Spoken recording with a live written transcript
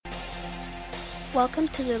Welcome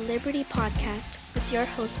to the Liberty Podcast with your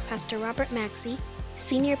host, Pastor Robert Maxey,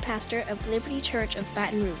 Senior Pastor of Liberty Church of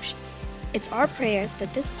Baton Rouge. It's our prayer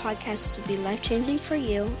that this podcast will be life-changing for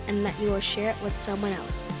you and that you will share it with someone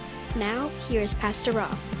else. Now, here is Pastor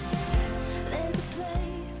Rob.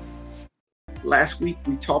 Last week,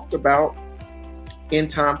 we talked about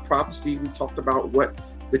end-time prophecy. We talked about what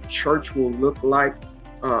the church will look like,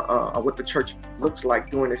 what the church looks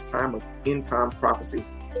like during this time of end-time prophecy.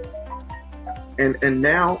 And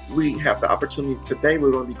now we have the opportunity today. We're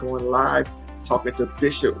going to be going live, talking to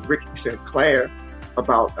Bishop Rick Sinclair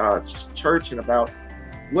about church and about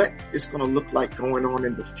what it's going to look like going on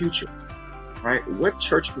in the future, right? What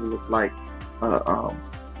church will look like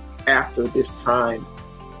after this time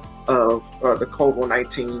of the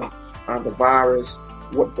COVID-19, the virus,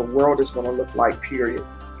 what the world is going to look like, period,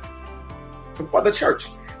 for the church.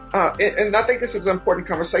 And I think this is an important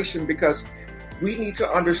conversation because we need to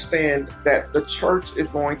understand that the church is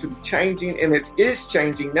going to be changing, and it is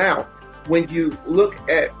changing now. When you look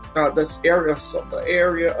at this area, the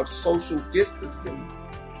area of social distancing,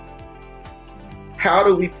 how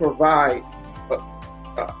do we provide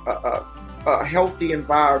a healthy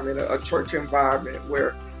environment, a church environment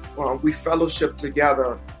where we fellowship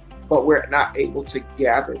together, but we're not able to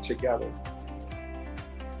gather together?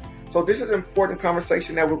 So this is an important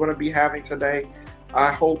conversation that we're going to be having today.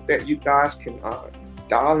 I hope that you guys can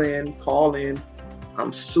dial in, call in.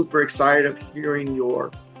 I'm super excited of hearing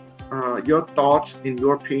your thoughts and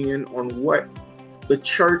your opinion on what the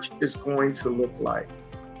church is going to look like.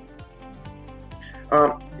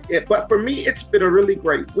 But for me, it's been a really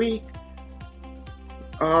great week.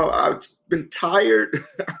 I've been tired,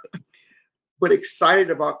 but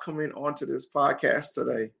excited about coming onto this podcast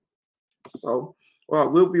today. So,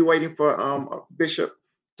 we'll be waiting for Bishop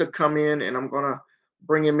to come in, and I'm going to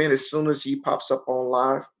bring him in as soon as he pops up on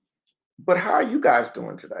live. But how are you guys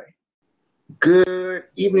doing today? Good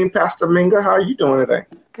evening, Pastor Minga. How are you doing today?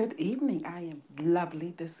 Good evening. I am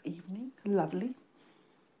lovely this evening. Lovely.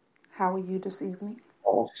 How are you this evening?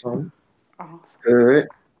 Awesome. Awesome. Good.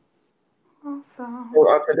 Awesome.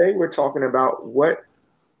 Well, today we're talking about what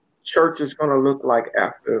church is going to look like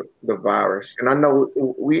after the virus. And I know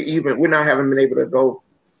we're not having been able to go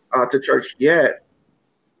to church yet.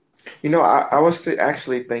 You know, I was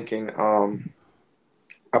actually thinking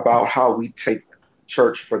about how we take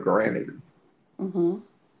church for granted. Mm-hmm.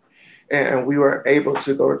 And we were able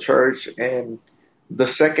to go to church, and the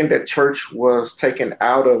second that church was taken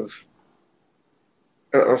out of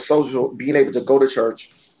social, being able to go to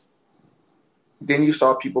church, then you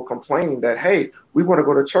saw people complaining that, hey, we want to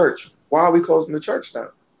go to church. Why are we closing the church down?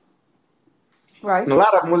 Right. And a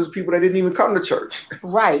lot of them was people that didn't even come to church.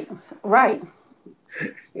 Right.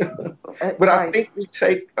 But I think we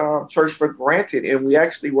take church for granted, and we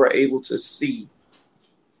actually were able to see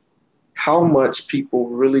how much people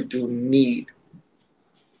really do need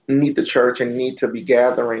the church and need to be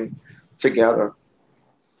gathering together.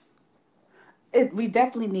 We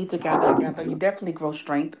definitely need to gather together. You definitely grow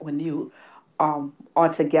strength when you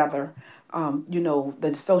are together.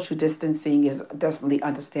 The social distancing is definitely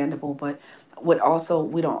understandable, but what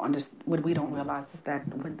we don't realize is that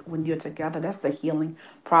when you're together, that's the healing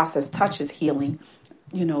process. Touch is healing,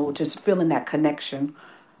 just feeling that connection.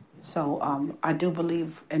 So I do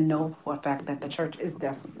believe and know for a fact that the church is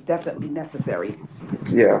definitely necessary.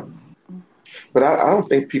 Yeah. But I don't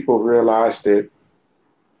think people realized it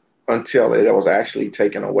until it was actually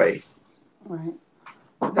taken away. Right.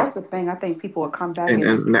 That's the thing. I think people will come back.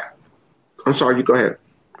 I'm sorry, you go ahead.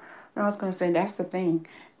 I was going to say, that's the thing.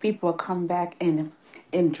 People will come back in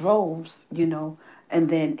droves, and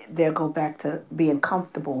then they'll go back to being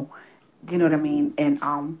comfortable, you know what I mean? And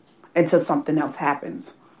until something else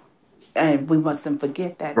happens. And we mustn't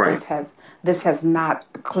forget that right. This has not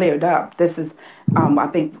cleared up. This is,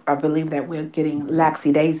 I believe that we're getting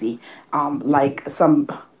laxy-daisy, like some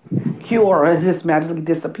cure just magically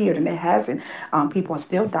disappeared, and it hasn't. People are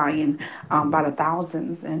still dying by the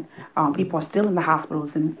thousands, and people are still in the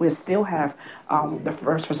hospitals, and we still have the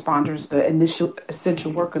first responders, the initial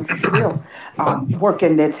essential workers are still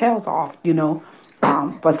working their tails off,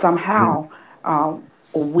 but somehow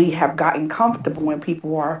we have gotten comfortable when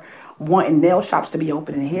people are wanting nail shops to be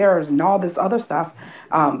open and hair and all this other stuff,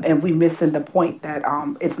 and we missing the point that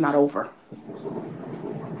it's not over.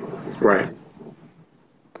 Right.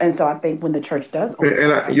 And so I think when the church does open,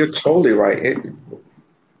 and you're totally right.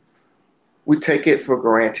 We take it for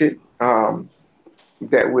granted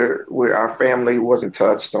that we're our family wasn't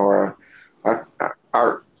touched, or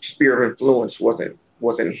our sphere of influence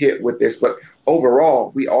wasn't hit with this. But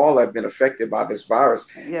overall, we all have been affected by this virus.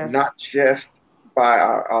 Yes. Not just by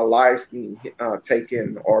our lives being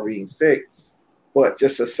taken or being sick, but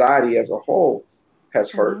just society as a whole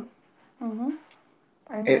has hurt. Mm-hmm.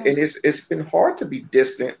 And Amen. it's been hard to be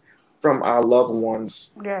distant from our loved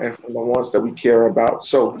ones and Yes. from the ones that we care about.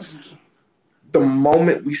 So the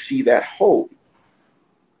moment we see that hope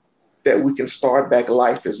that we can start back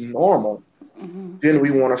life as normal, Mm-hmm. then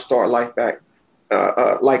we want to start life back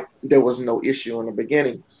like there was no issue in the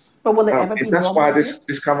beginning. But will it ever And be that's normal why again?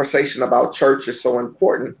 this conversation about church is so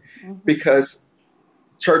important, Mm-hmm. because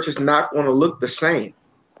church is not going to look the same.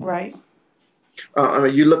 Right.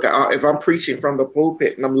 You look at, if I'm preaching from the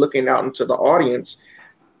pulpit and I'm looking out into the audience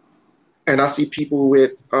and I see people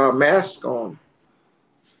with masks on,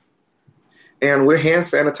 and we're hand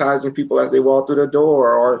sanitizing people as they walk through the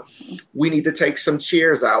door, or we need to take some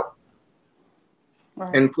chairs out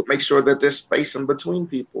Right. and make sure that there's space in between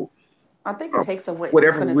people. I think it takes away. It's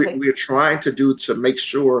Whatever going to take. we're trying to do to make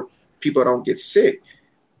sure people don't get sick.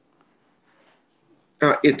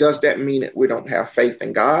 It does that mean that we don't have faith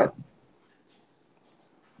in God?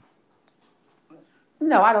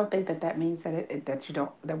 No, I don't think that means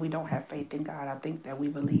that we don't have faith in God. I think that we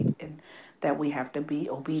believe in that we have to be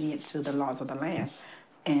obedient to the laws of the land,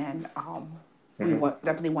 and we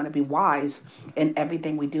definitely want to be wise in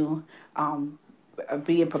everything we do,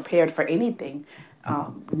 being prepared for anything.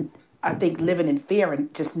 I think living in fear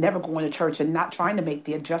and just never going to church and not trying to make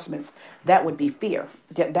the adjustments, that would be fear.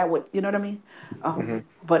 That would, you know what I mean?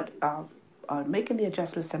 But making the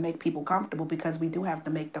adjustments to make people comfortable, because we do have to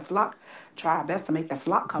make the flock, try our best to make the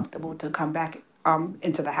flock comfortable to come back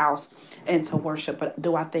into the house and to worship. But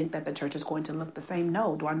do I think that the church is going to look the same?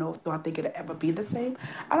 No. Do I think it'll ever be the same?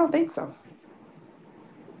 I don't think so.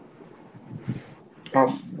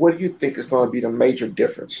 What do you think is going to be the major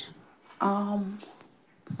difference?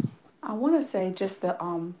 I want to say just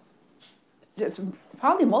just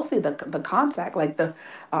probably mostly the contact, like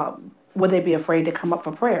would they be afraid to come up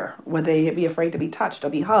for prayer? Would they be afraid to be touched or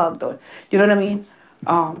be hugged, or you know what I mean?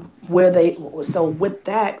 So with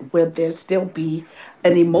that, will there still be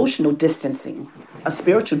an emotional distancing, a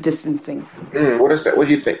spiritual distancing? What is that? What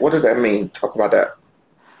do you think? What does that mean? Talk about that.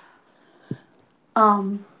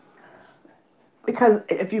 Because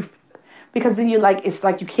because then it's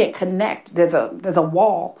like you can't connect. There's a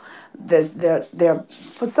wall. There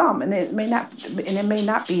for some, and it may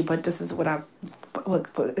not be, but this is what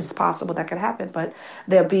it's possible that could happen. But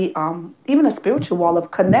there'll be even a spiritual wall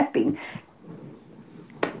of connecting.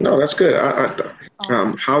 No, that's good.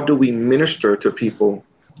 How do we minister to people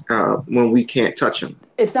when we can't touch them?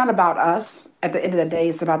 It's not about us. At the end of the day,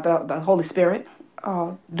 it's about the Holy Spirit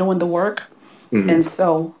doing the work. Mm-hmm. And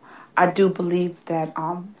so I do believe that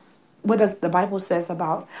what does the Bible says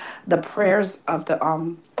about the prayers of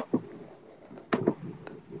the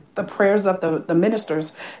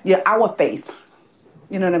ministers, our faith.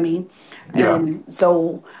 You know what I mean? Yeah. And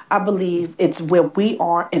so I believe it's where we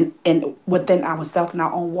are in within ourselves and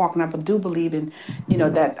our own walk. And I do believe in,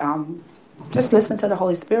 that just listen to the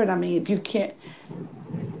Holy Spirit. I mean, if you can't,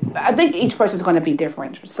 I think each person is going to be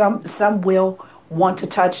different. Some will want to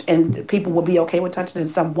touch and people will be okay with touching, and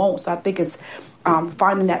some won't. So I think it's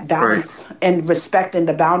finding that balance and respecting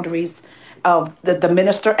the boundaries of the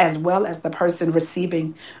minister as well as the person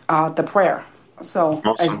receiving the prayer. So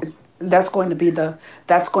awesome. That's going to be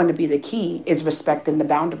the key, is respecting the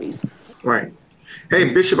boundaries. Right.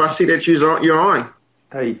 Hey, Bishop, I see that you're on.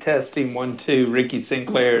 Hey, testing 1 2. Ricky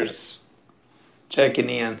Sinclair's checking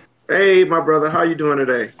in. Hey, my brother, how you doing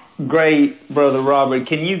today? Great, Brother Robert.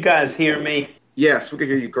 Can you guys hear me? Yes, we can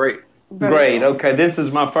hear you great. Great. Okay, this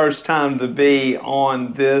is my first time to be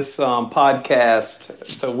on this podcast.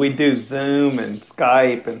 So we do Zoom and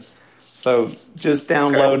Skype, and so just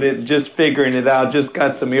download it, just figuring it out. Just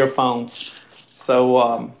got some earphones.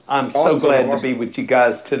 So I'm so glad to be with you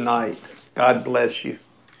guys tonight. God bless you.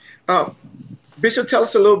 Bishop, tell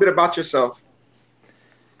us a little bit about yourself.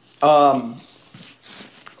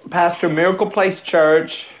 Pastor Miracle Place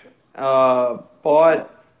Church, bought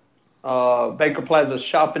Baker Plaza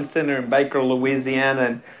Shopping Center in Baker, Louisiana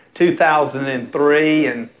in 2003,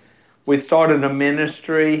 and we started a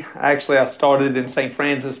ministry. Actually, I started in St.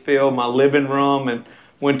 Francisville, my living room, and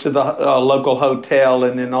went to the local hotel,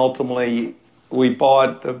 and then ultimately we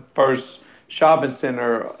bought the first shopping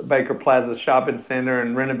center, Baker Plaza Shopping Center,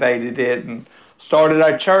 and renovated it and started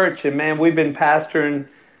our church. And man, we've been pastoring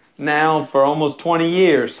now for almost 20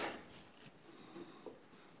 years.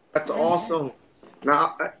 That's awesome.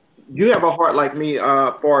 Now, you have a heart like me,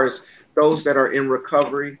 as far as those that are in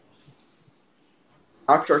recovery.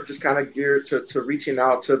 Our church is kind of geared to reaching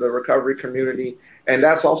out to the recovery community, and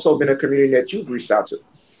that's also been a community that you've reached out to.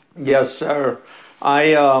 Yes, sir.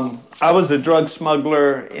 I was a drug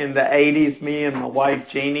smuggler in the 80s, me and my wife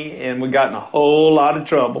Jeannie, and we got in a whole lot of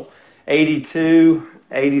trouble. 82,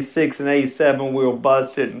 86, and 87, we were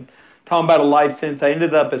busted. And talking about a life sentence, I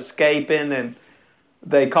ended up escaping, and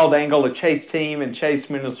they called the Angola chase team and chased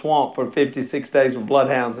me in the swamp for 56 days with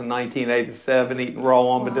bloodhounds in 1987, eating raw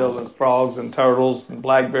armadillo and frogs and turtles and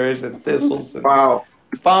blackberries and thistles. And Wow.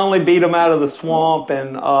 finally beat them out of the swamp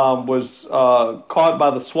and was caught by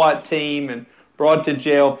the SWAT team and brought to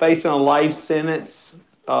jail, facing a life sentence,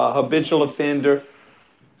 habitual offender,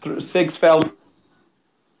 6 felonies.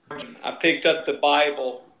 I picked up the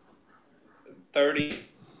Bible, 30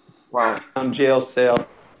 Wow. jail cell.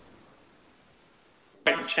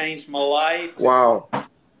 Changed my life. Wow.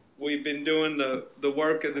 We've been doing the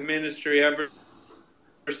work of the ministry ever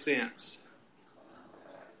since.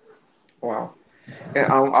 Wow.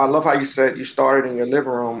 And I love how you said you started in your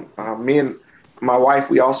living room. Me and my wife,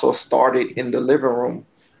 we also started in the living room.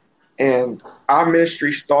 And our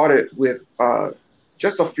ministry started with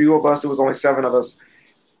just a few of us. It was only 7 of us.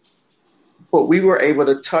 But we were able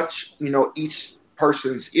to touch, each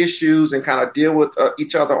person's issues and kind of deal with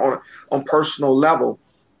each other on personal level.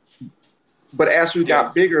 But as we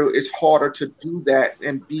got bigger, it's harder to do that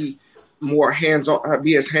and be more hands-on,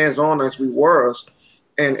 be as hands-on as we were.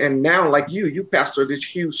 And now, like you pastor this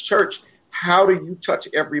huge church. How do you touch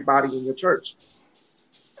everybody in your church?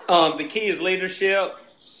 The key is leadership.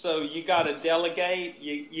 So you got to delegate.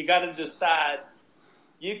 You got to decide.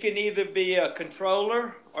 You can either be a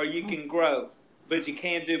controller or you can grow, but you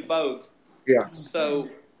can't do both. Yeah. So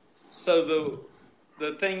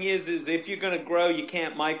the thing is if you're going to grow, you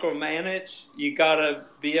can't micromanage. You got to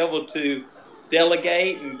be able to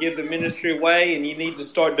delegate and give the ministry away, and you need to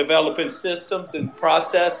start developing systems and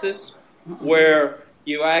processes where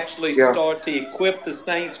you actually start to equip the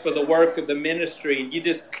saints for the work of the ministry. You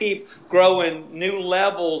just keep growing new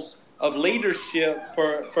levels of leadership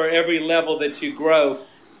for every level that you grow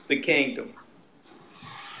the kingdom.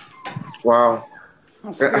 Wow.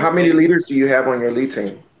 How many leaders do you have on your lead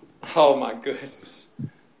team? Oh, my goodness.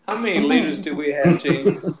 How many leaders do we have,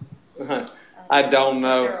 Gene? I don't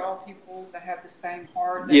know. They're all people that have the same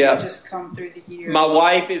heart that have just come through the years. My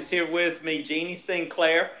wife is here with me, Jeannie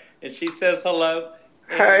Sinclair, and she says hello.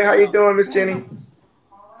 Hey, how you doing, Miss Jenny?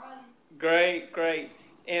 Great.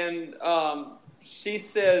 And she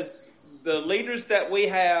says the leaders that we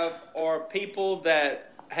have are people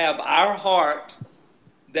that have our heart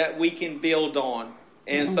that we can build on.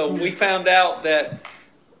 And so we found out that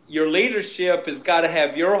your leadership has got to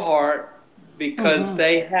have your heart because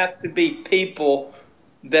they have to be people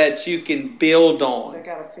that you can build on. They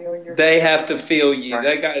got to feel your. They have to feel you.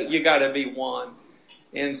 You got to be one.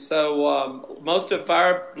 And so most of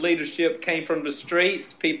our leadership came from the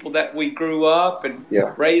streets, people that we grew up and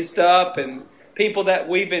raised up, and people that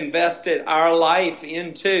we've invested our life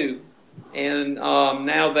into. And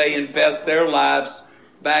now they invest their lives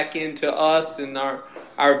back into us and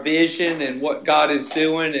our vision and what God is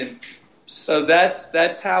doing. And so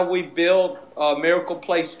that's how we build Miracle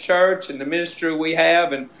Place Church and the ministry we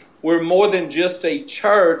have. And we're more than just a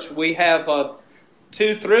church. We have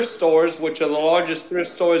 2 thrift stores, which are the largest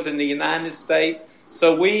thrift stores in the United States.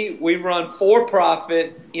 So we run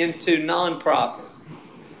for-profit into non-profit.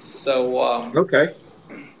 So okay.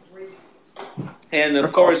 And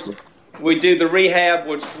of course, we do the rehab,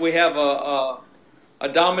 which we have a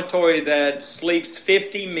dormitory that sleeps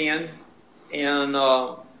 50 men. And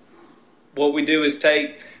what we do is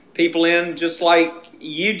take people in just like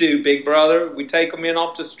you do, Big Brother. We take them in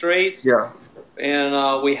off the streets. Yeah.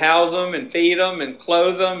 And we house them and feed them and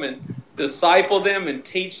clothe them and disciple them and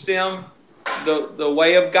teach them the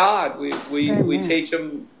way of God. We teach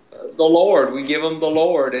them the Lord. We give them the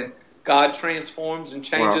Lord, and God transforms and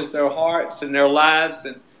changes their hearts and their lives,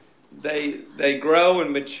 and they grow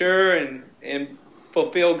and mature and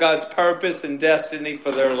fulfill God's purpose and destiny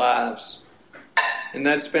for their lives. And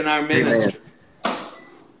that's been our ministry.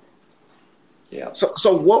 Yeah.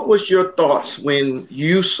 So what was your thoughts when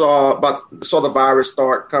you saw the virus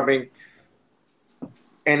start coming,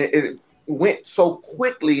 and it went so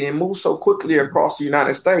quickly and moved so quickly across the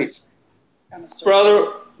United States?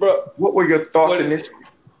 Brother, what were your thoughts initially?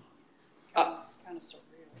 Kind of surreal.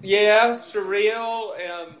 Yeah,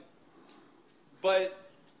 surreal. But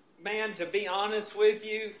man, to be honest with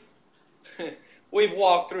you, we've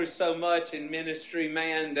walked through so much in ministry,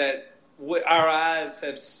 man, that our eyes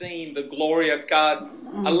have seen the glory of God.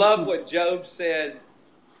 I love what Job said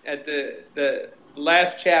at the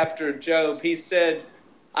last chapter of Job. He said,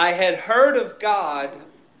 I had heard of God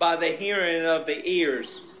by the hearing of the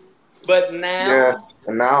ears, but now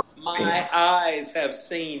my eyes have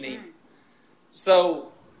seen him.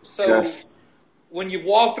 So Yes. when you've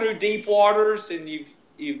walked through deep waters and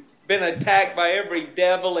you've been attacked by every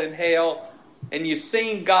devil in hell, and you've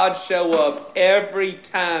seen God show up every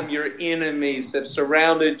time your enemies have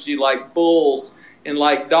surrounded you like bulls and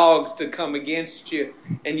like dogs to come against you,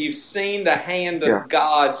 and you've seen the hand of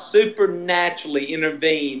God supernaturally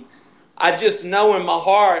intervene, I just know in my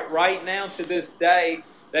heart right now to this day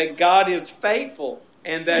that God is faithful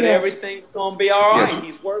and that everything's going to be all right. Yes.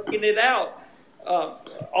 He's working it out.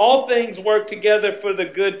 All things work together for the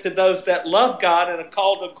good to those that love God and are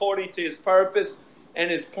called according to His purpose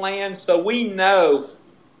and His plan. So we know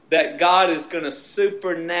that God is going to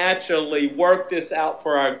supernaturally work this out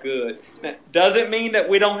for our good. Now, doesn't mean that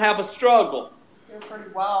we don't have a struggle. It's still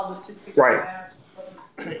pretty wild to see people ask.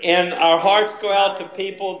 And our hearts go out to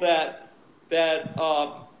people that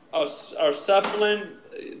are suffering.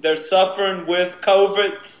 They're suffering with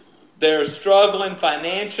COVID. They're struggling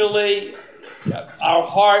financially. Our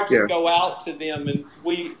hearts go out to them, and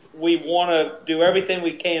we want to do everything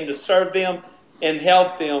we can to serve them and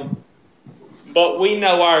help them. But we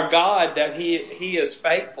know our God, that He is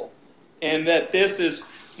faithful, and that this is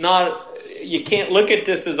not, you can't look at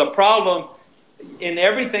this as a problem. In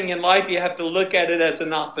everything in life, you have to look at it as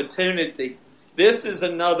an opportunity. This is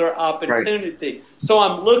another opportunity. Right. So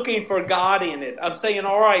I'm looking for God in it. I'm saying,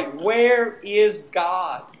 all right, where is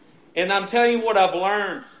God? And I'm telling you what I've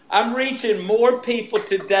learned. I'm reaching more people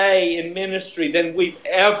today in ministry than we've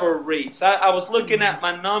ever reached. I was looking at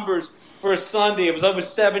my numbers for Sunday. It was over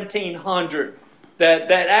 1,700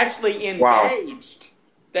 that actually engaged,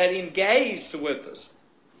 that engaged with us.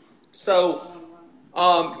 So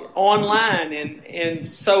online, and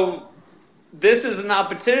so this is an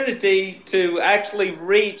opportunity to actually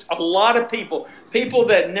reach a lot of people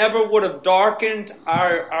that never would have darkened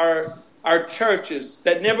our churches,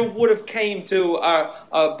 that never would have came to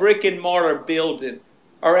our brick and mortar building,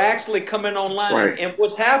 are actually coming online. Right. And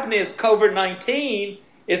what's happening is COVID-19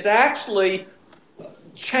 is actually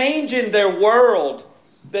changing their world.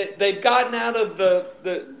 That they've gotten out of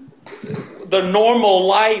the normal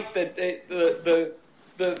life, that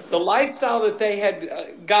the lifestyle that they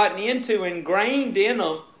had gotten into, ingrained in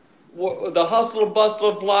them, the hustle and bustle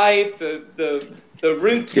of life, the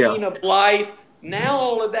routine of life. Now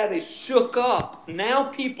all of that is shook up. Now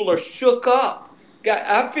people are shook up.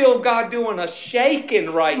 I feel God doing a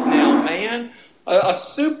shaking right now, man. A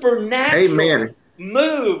supernatural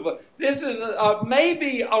move. This is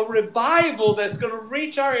maybe a revival that's going to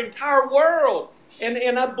reach our entire world.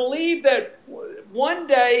 And I believe that one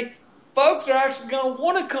day folks are actually going to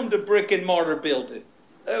want to come to brick and mortar building.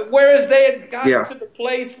 Whereas they had gotten to the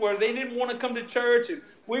place where they didn't want to come to church, and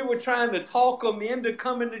we were trying to talk them into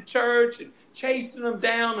coming to church and chasing them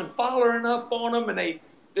down and following up on them, and they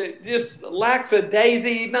just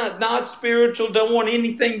lackadaisy, not spiritual, don't want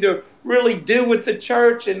anything to really do with the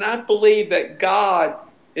church. And I believe that God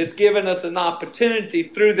is giving us an opportunity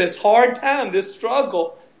through this hard time, this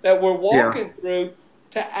struggle that we're walking through,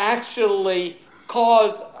 to actually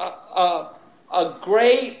cause a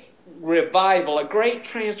great revival, a great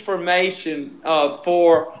transformation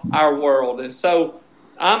for our world. And so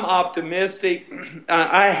I'm optimistic.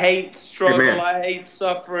 I hate struggle. Amen. I hate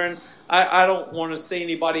suffering. I don't want to see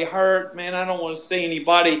anybody hurt, man. I don't want to see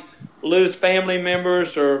anybody lose family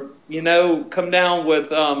members or, come down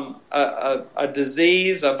with a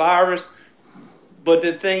disease, a virus. But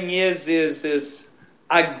the thing is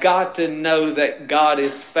I got to know that God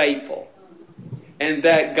is faithful. And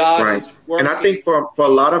that God is working. And I think for a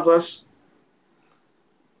lot of us,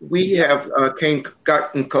 we have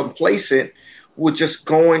gotten complacent with just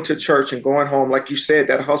going to church and going home, like you said,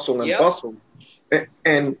 that hustle and bustle.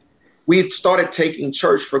 And we've started taking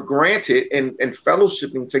church for granted and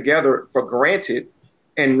fellowshipping together for granted,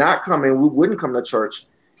 and not coming. We wouldn't come to church.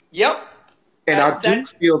 Yep. And I do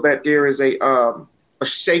feel that there is a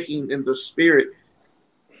shaking in the spirit,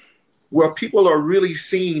 where people are really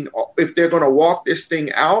seeing if they're going to walk this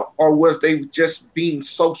thing out, or was they just being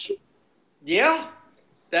social? Yeah,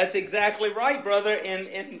 that's exactly right, brother.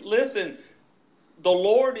 And listen, the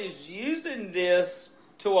Lord is using this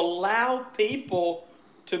to allow people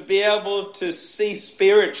to be able to see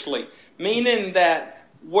spiritually, meaning that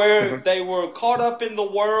where they were caught up in the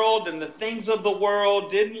world and the things of the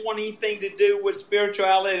world, didn't want anything to do with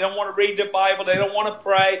spirituality. They don't want to read the Bible. They don't want to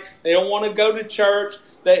pray. They don't want to go to church.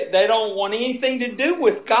 They don't want anything to do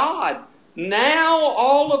with God. Now,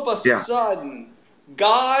 all of a sudden,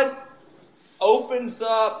 God opens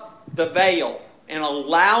up the veil and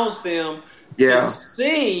allows them to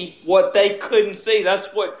see what they couldn't see. That's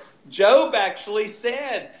what Job actually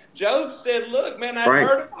said. Job said, look, man, I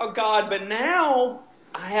heard about God, but now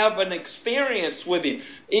have an experience with him.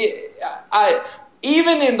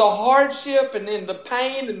 Even in the hardship and in the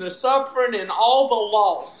pain and the suffering and all the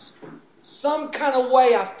loss, some kind of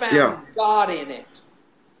way I found God in it.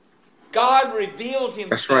 God revealed himself.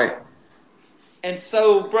 That's right. And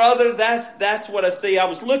so, brother, that's what I see. I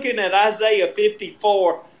was looking at Isaiah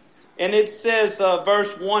 54, and it says,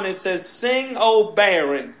 verse 1, it says, "Sing, O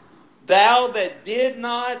barren, thou that did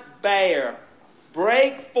not bear,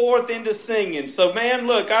 break forth into singing." So, man,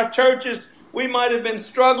 look, our churches, we might have been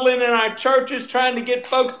struggling in our churches trying to get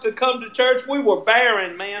folks to come to church. We were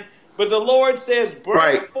barren, man. But the Lord says,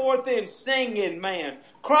 break forth in singing, man.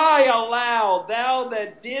 Cry aloud, thou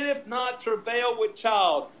that didst not travail with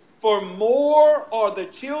child. For more are the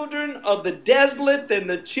children of the desolate than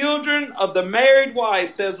the children of the married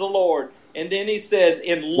wife, says the Lord. And then he says,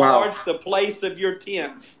 enlarge the place of your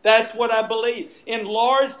tent. That's what I believe.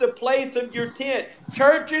 Enlarge the place of your tent.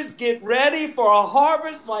 Churches, get ready for a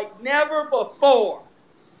harvest like never before.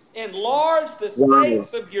 Enlarge the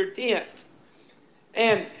stakes of your tent.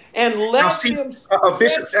 And let them...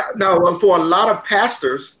 Bishop, for a lot of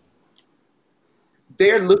pastors,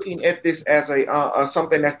 they're looking at this as a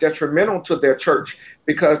something that's detrimental to their church,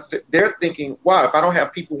 because they're thinking, wow, if I don't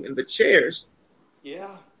have people in the chairs...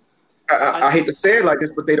 Yeah. I hate to say it like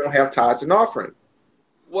this, but they don't have tithes and offering.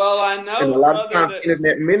 Well, I know, and a lot of times,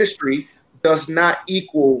 internet ministry does not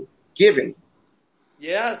equal giving.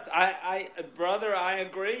 Yes, brother, I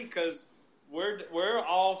agree, because we're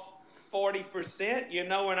all 40%,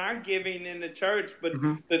 in our giving in the church. But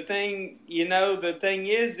the thing, the thing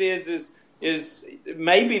is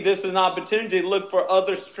maybe this is an opportunity to look for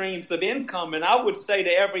other streams of income. And I would say to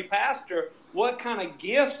every pastor, what kind of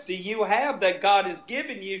gifts do you have that God has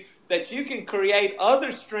given you that you can create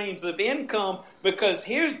other streams of income? Because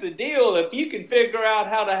here's the deal. If you can figure out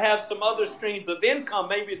how to have some other streams of income,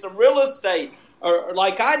 maybe some real estate, or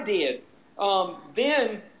like I did,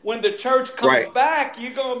 then when the church comes back,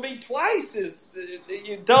 you're going to be twice as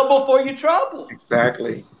you double for your trouble.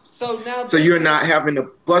 Exactly. So you're not having to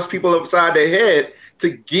bust people upside their head to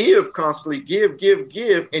give constantly, give,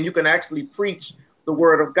 and you can actually preach the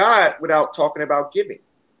word of God without talking about giving.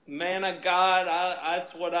 Man of God,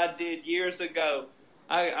 that's what I did years ago.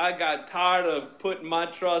 I got tired of putting my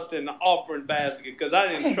trust in the offering basket because I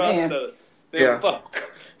didn't trust them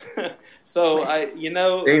folk. So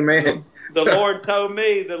Amen. The Lord told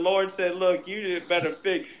me, the Lord said, look, you better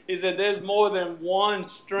figure. He said, there's more than one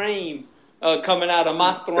stream coming out of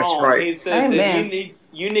my throne. That's right. He says that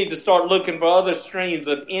you need to start looking for other streams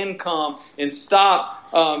of income and stop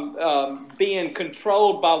being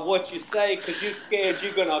controlled by what you say, because you're scared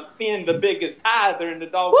you're going to offend the biggest tither, and the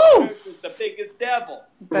dog church is the biggest devil.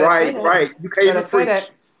 Right. You can't even preach that.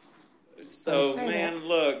 So, man,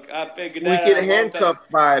 look, I figured we that get handcuffed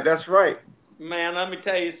by it. That's right. Man, let me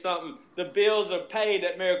tell you something. The bills are paid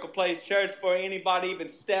at Miracle Place Church before anybody even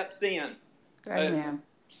steps in. Amen.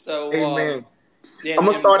 Amen. I'm going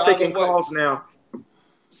to start taking calls now.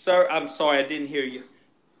 Sir, I'm sorry, I didn't hear you.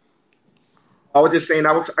 I was just saying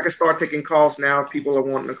I can start taking calls now if people are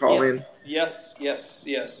wanting to call in. Yes.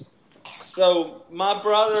 So, my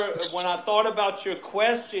brother, when I thought about your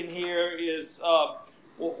question here is,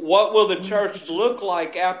 what will the church look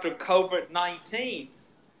like after COVID-19?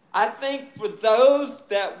 I think for those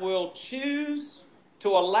that will choose to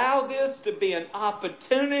allow this to be an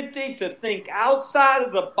opportunity to think outside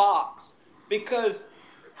of the box, because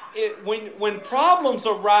when problems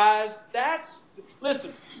arise,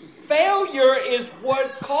 failure is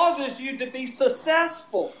what causes you to be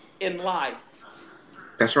successful in life.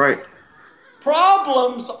 That's right.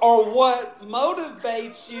 Problems are what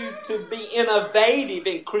motivates you to be innovative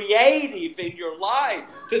and creative in your life,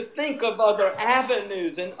 to think of other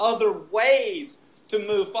avenues and other ways to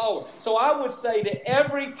move forward. So I would say to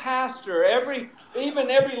every pastor,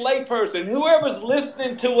 even every layperson, whoever's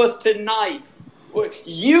listening to us tonight,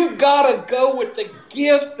 you got to go with the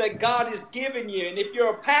gifts that God has given you. And if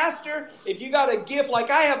you're a pastor, if you got a gift,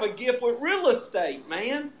 like I have a gift with real estate,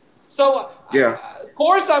 man. So, of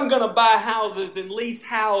course, I'm going to buy houses and lease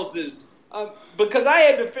houses because I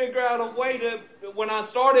had to figure out a way to, when I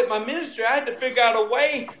started my ministry, I had to figure out a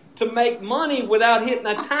way to make money without hitting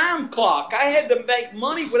a time clock. I had to make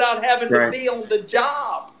money without having to be on the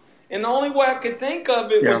job. And the only way I could think of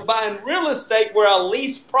it was buying real estate where I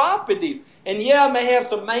lease properties. And I may have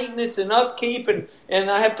some maintenance and upkeep, and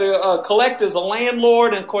I have to collect as a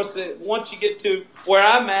landlord. And, of course, once you get to where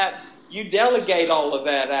I'm at, you delegate all of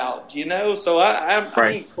that out, So I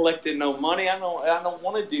ain't collecting no money. I don't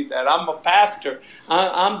want to do that. I'm a pastor.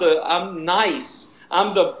 I'm nice.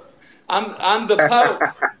 I'm the Pope.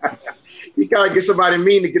 You gotta get somebody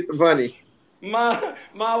mean to get the money. My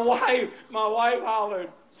wife hollered,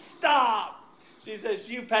 "Stop!" She says,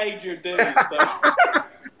 "You paid your dues." So.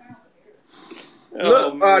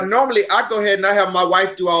 Look, normally I go ahead and I have my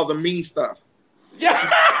wife do all the mean stuff. Yeah.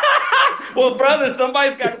 Well, brother,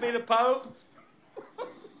 somebody's got to be the Pope.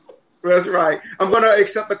 That's right. I'm going to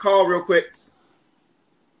accept the call real quick.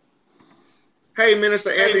 Hey,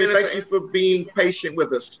 Minister Anthony, thank you for being patient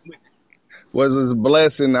with us. Was a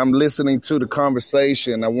blessing. I'm listening to the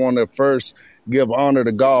conversation. I want to first give honor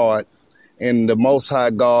to God and the Most High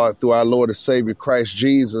God through our Lord and Savior Christ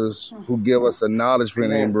Jesus, who give us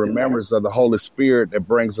acknowledgement and remembrance of the Holy Spirit that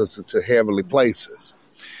brings us into heavenly places.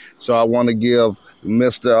 So I want to give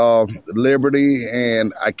Mr. Liberty,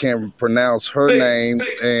 and I can't pronounce her name,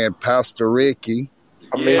 and Pastor Ricky.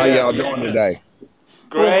 Yes, how y'all doing today?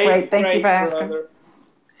 Great. Thank you for asking. Brother.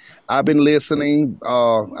 I've been listening,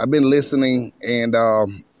 and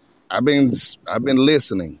I've been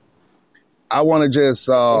listening. I want to just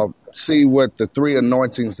see what the three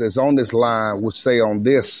anointings that's on this line will say on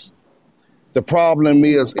this. The problem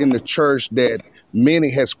is in the church that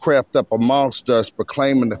many has crept up amongst us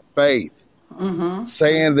proclaiming the faith,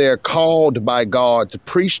 saying they're called by God to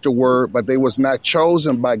preach the word, but they was not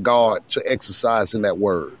chosen by God to exercise in that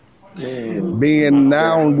word. Being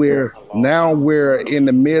now we're in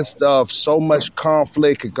the midst of so much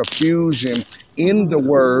conflict and confusion in the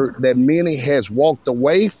word that many has walked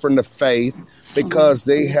away from the faith because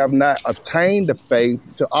they have not attained the faith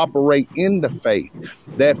to operate in the faith.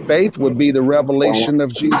 That faith would be the revelation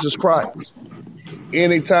of Jesus Christ.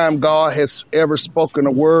 Anytime God has ever spoken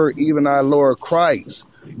a word, even our Lord Christ,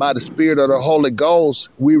 by the Spirit of the Holy Ghost,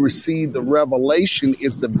 we receive the revelation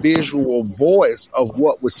is the visual voice of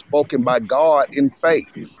what was spoken by God in faith,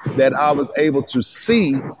 that I was able to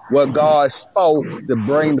see what God spoke to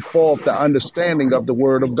bring forth the understanding of the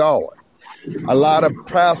word of God. A lot of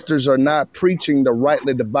pastors are not preaching the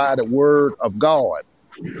rightly divided word of God,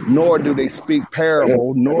 nor do they speak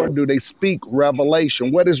parable, nor do they speak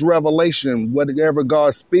revelation. What is revelation? Whatever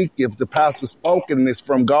God speaks, if the pastor spoken is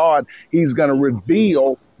from God, he's going to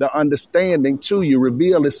reveal the understanding to you,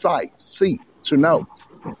 reveal his sight, see, to know.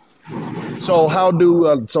 So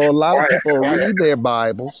so a lot of people read their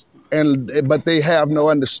Bibles, but they have no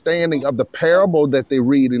understanding of the parable that they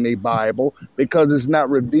read in their Bible because it's not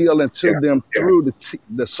revealing to them through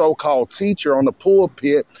the so-called teacher on the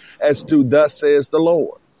pulpit as to thus says the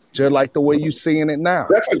Lord, just like the way you're seeing it now.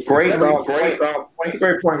 That's a great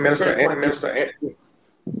point, Minister.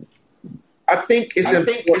 I think it's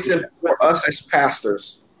important for us as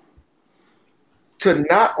pastors to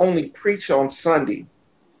not only preach on Sunday,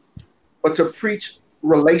 but to preach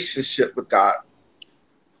relationship with God.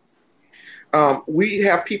 We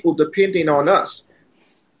have people depending on us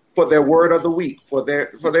for their word of the week, for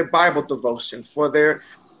their Bible devotion, for their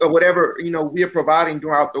whatever we are providing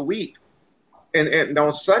throughout the week, and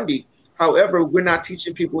on Sunday. However, we're not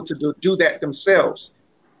teaching people to do that themselves.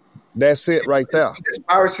 That's it right there. This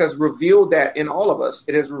virus has revealed that in all of us.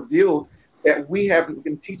 It has revealed that we haven't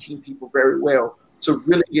been teaching people very well to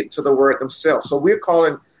really get to the word themselves. So we're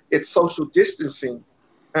calling it social distancing.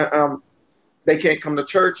 They can't come to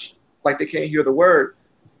church, like they can't hear the word.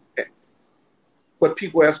 But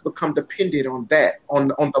people have become dependent on that, on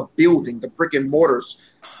the building, the brick and mortars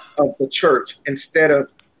of the church, instead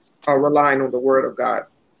of relying on the word of God.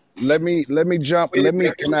 Let me jump.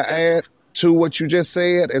 Can I add to what you just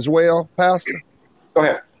said as well, Pastor? Go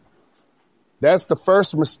ahead. That's the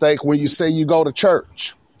first mistake when you say you go to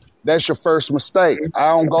church. That's your first mistake. I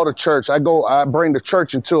don't go to church. I bring the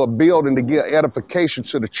church into a building to give edification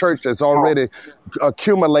to the church that's already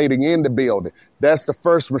accumulating in the building. That's the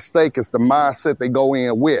first mistake. It's the mindset they go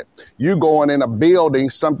in with. You going in a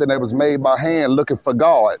building, something that was made by hand, looking for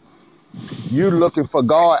God. You looking for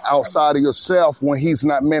God outside of yourself when he's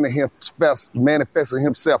not manifesting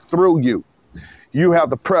himself through you. You have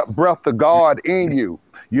the breath of God in you.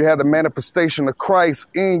 You have the manifestation of Christ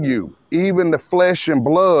in you. Even the flesh and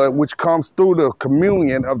blood, which comes through the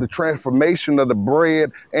communion of the transformation of the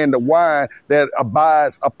bread and the wine that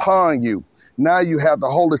abides upon you. Now you have the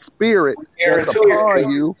Holy Spirit that's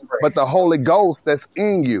upon you, but the Holy Ghost that's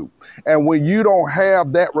in you. And when you don't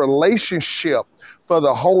have that relationship for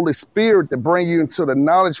the Holy Spirit to bring you into the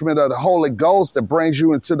acknowledgement of the Holy Ghost, that brings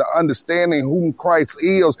you into the understanding whom Christ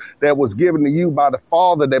is, that was given to you by the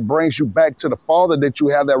Father, that brings you back to the Father, that you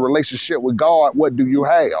have that relationship with God, what do you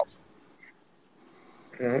have?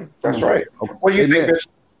 Mm-hmm. That's right. What do you think,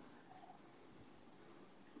 Bishop?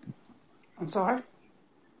 I'm sorry?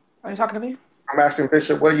 Are you talking to me? I'm asking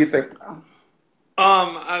Bishop, what do you think?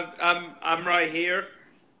 I'm right here.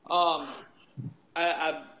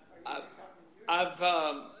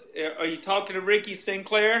 Are you talking to Ricky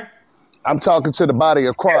Sinclair? I'm talking to the body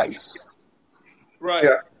of Christ. Right.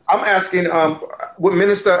 Yeah. I'm asking what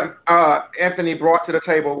Minister Anthony brought to the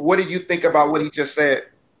table. What do you think about what he just said?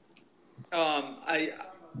 I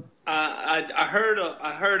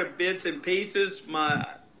heard a bits and pieces. My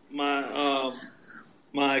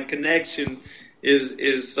connection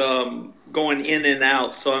is going in and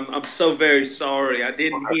out, so I'm so very sorry. I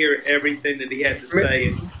didn't hear everything that he had to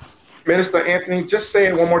say. Minister Anthony, just say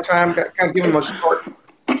it one more time. Kind of give him the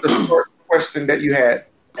short question that you had.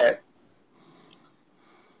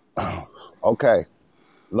 Okay,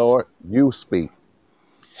 Lord, you speak.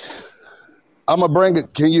 I'm gonna bring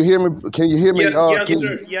it. Can you hear me? Can you hear me? Yes,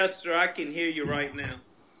 sir. Yes, sir. I can hear you right now.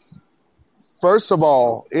 First of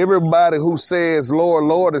all, everybody who says, Lord,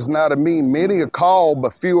 Lord, is not of me. Many are called,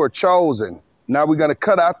 but few are chosen. Now we're going to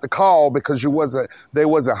cut out the call because they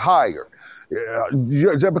wasn't hired.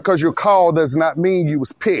 Just because you're called does not mean you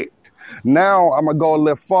was picked. Now I'm going to go a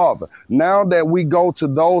little farther. Now that we go to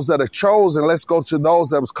those that are chosen, let's go to those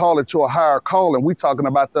that was called into a higher calling. We're talking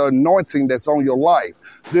about the anointing that's on your life.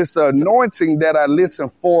 This anointing that I listen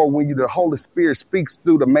for when the Holy Spirit speaks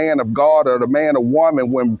through the man of God or the man or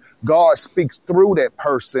woman, when God speaks through that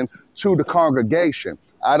person to the congregation.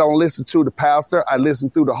 I don't listen to the pastor. I listen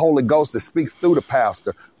through the Holy Ghost that speaks through the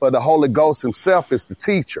pastor, for the Holy Ghost himself is the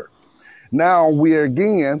teacher. Now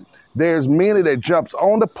there's many that jumps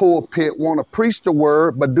on the pulpit, want to preach the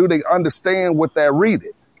word, but do they understand what they're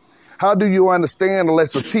reading? How do you understand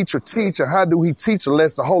unless a teacher teach? And how do he teach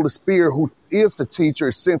unless the Holy Spirit, who is the teacher,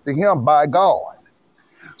 is sent to him by God?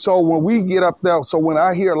 So when we get up there, when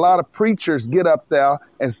I hear a lot of preachers get up there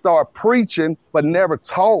and start preaching, but never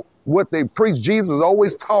taught what they preach, Jesus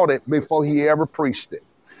always taught it before he ever preached it.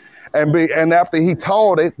 And after he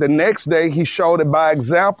taught it, the next day he showed it by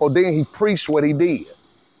example. Then he preached what he did.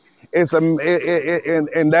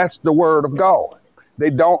 And that's the word of God. They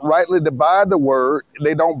don't rightly divide the word.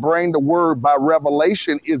 They don't bring the word by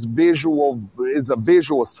revelation. Is a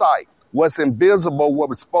visual sight. What's invisible, what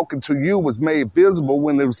was spoken to you, was made visible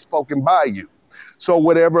when it was spoken by you. So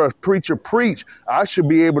whatever a preacher preach, I should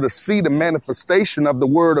be able to see the manifestation of the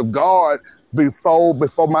word of God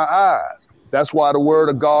before my eyes. That's why the word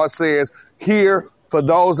of God says, hear, for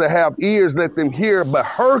those that have ears, let them hear, but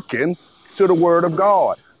hearken to the word of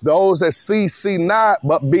God. Those that see not,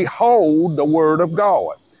 but behold the word of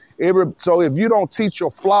God. So if you don't teach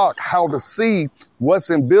your flock how to see what's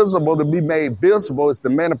invisible to be made visible, it's the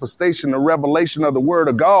manifestation, the revelation of the word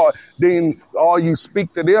of God, then all you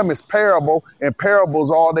speak to them is parable, and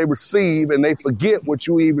parables all they receive, and they forget what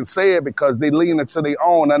you even said because they lean into their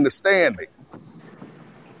own understanding.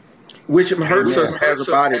 Which hurts us as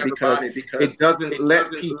a body because it doesn't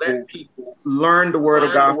let people learn the word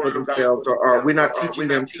of God for themselves, or we're not teaching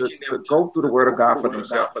them to go through the word of God for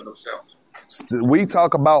themselves. We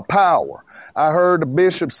talk about power. I heard the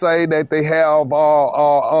bishop say that they have hold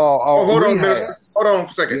on, Minister. Hold on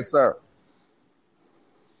a second. Yes, sir.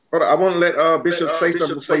 Hold on. I want to let Bishop say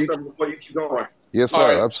something before you keep going. Yes,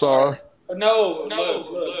 sir. Right. I'm sorry. No,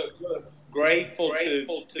 look. Grateful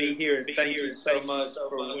to be here. Thank you so much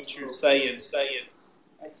for what you're saying.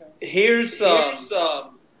 Here's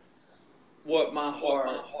what my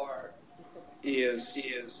heart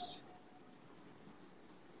is.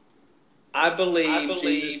 I believe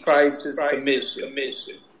Jesus Christ's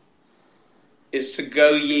commission is to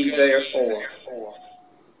go ye therefore.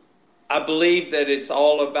 I believe that it's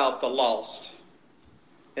all about the lost,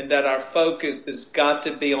 and that our focus has got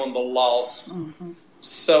to be on the lost. Mm-hmm.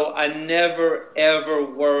 So I never, ever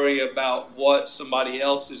worry about what somebody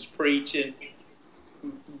else is preaching,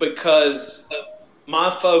 because my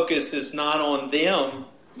focus is not on them.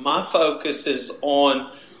 My focus is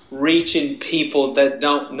on reaching people that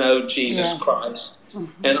don't know Jesus Christ.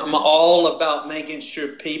 Mm-hmm. And I'm all about making sure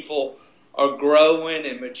people are growing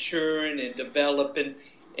and maturing and developing.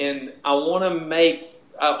 And I want to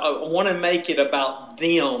make it about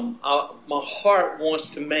them. My heart wants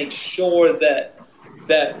to make sure that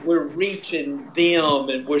we're reaching them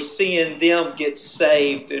and we're seeing them get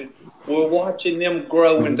saved, and we're watching them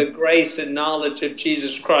grow in the grace and knowledge of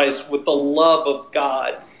Jesus Christ with the love of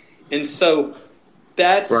God. And so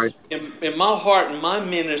that's right. in my heart and my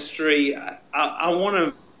ministry. I want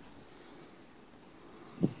to.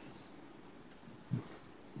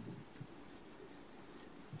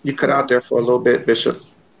 You cut out there for a little bit, Bishop.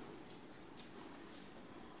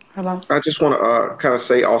 Hello. I just want to kind of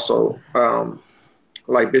say also,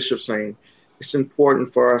 like Bishop saying, it's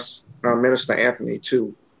important for us, Minister Anthony,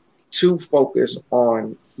 to focus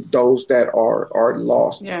on those that are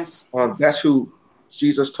lost. Yes. That's who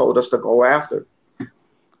Jesus told us to go after.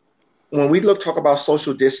 when we talk about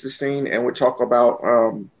social distancing and we talk about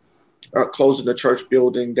closing the church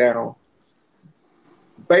building down,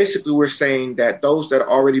 basically we're saying that those that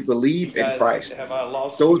already believe in Christ,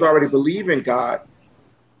 those already believe in God,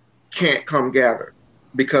 can't come gather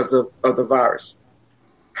because of the virus.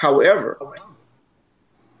 However,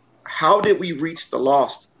 how did we reach the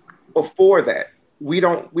lost before that? We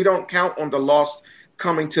don't count on the lost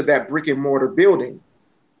coming to that brick and mortar building.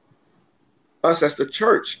 Us as the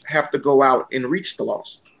church have to go out and reach the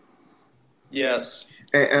lost. Yes.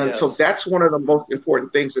 And so that's one of the most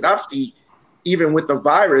important things that I see. Even with the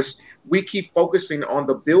virus, we keep focusing on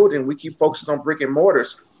the building, we keep focusing on brick and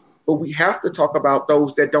mortars, but we have to talk about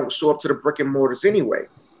those that don't show up to the brick and mortars anyway.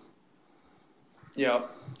 Yeah.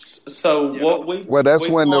 So what we well, that's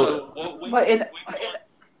we when want the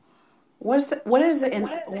to, what is it in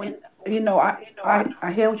when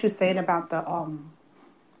I hear what you're saying about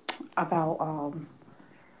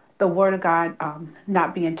the word of God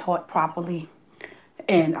not being taught properly,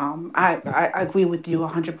 and I agree with you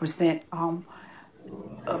 100%.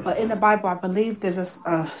 But in the Bible, I believe there's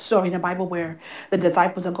a story in the Bible where the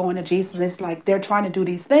disciples are going to Jesus, and it's like they're trying to do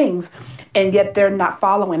these things, and yet they're not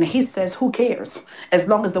following. And he says, "Who cares? As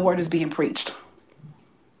long as the word is being preached."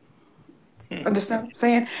 Understand what I'm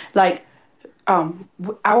saying? Like,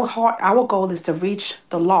 our goal is to reach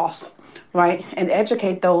the lost, right, and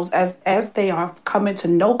educate those as they are coming to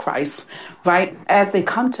know Christ, right? As they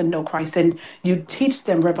come to know Christ, and you teach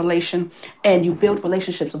them revelation, and you build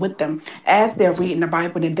relationships with them as they're reading the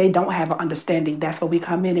Bible, and they don't have an understanding. That's where we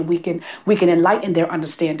come in, and we can enlighten their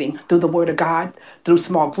understanding through the Word of God, through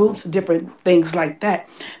small groups, different things like that.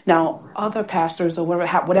 Now, other pastors or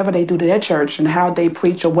whatever they do to their church and how they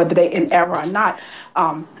preach, or whether they in error or not,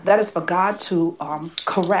 that is for God to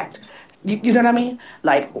correct. You know what I mean?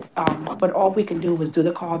 Like, but all we can do is do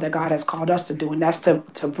the call that God has called us to do, and that's to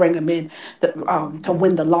bring them in, to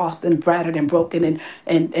win the lost and battered and broken,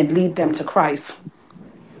 and lead them to Christ.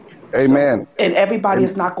 Amen. So, and everybody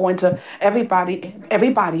is not going to.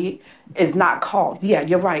 Everybody is not called. Yeah,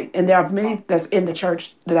 you're right. And there are many that's in the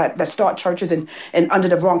church that start churches and under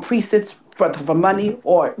the wrong precepts for money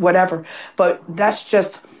or whatever. But that's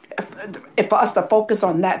just. If for us to focus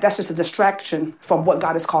on that's just a distraction from what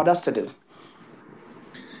God has called us to do.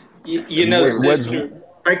 You know, sister.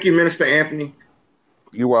 Thank you, Minister Anthony.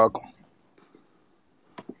 You're welcome.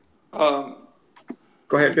 Go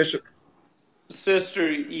ahead, Bishop.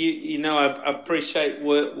 Sister, you know, I appreciate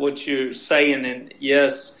what you're saying, and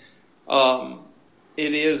yes,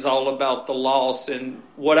 it is all about the loss. And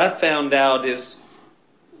what I found out is,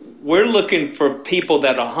 we're looking for people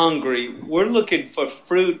that are hungry. We're looking for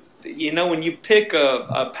fruit. You know, when you pick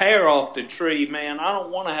a pear off the tree, man, I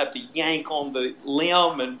don't want to have to yank on the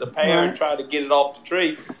limb and the pear and try to get it off the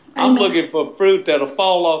tree. I'm looking for fruit that'll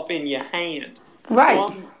fall off in your hand. Right.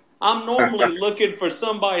 So I'm normally looking for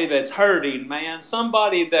somebody that's hurting, man,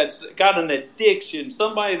 somebody that's got an addiction,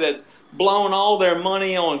 somebody that's blown all their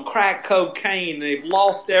money on crack cocaine. They've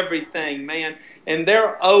lost everything, man, and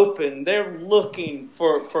they're open. They're looking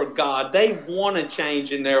for God. They want to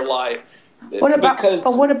change in their life. What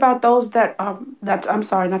about those that I'm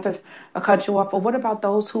sorry not to cut you off, but what about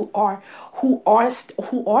those who are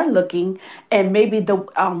looking, and maybe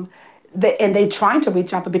they're trying to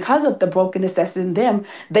reach out, but because of the brokenness that's in them,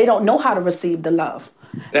 they don't know how to receive the love.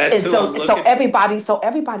 So everybody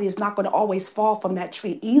is not going to always fall from that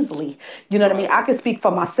tree easily. You know what I mean? I can speak for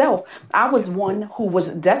myself. I was one who was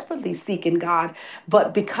desperately seeking God,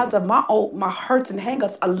 but because of my hurts and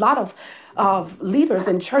hangups, a lot of leaders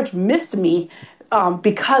in church missed me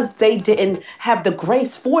because they didn't have the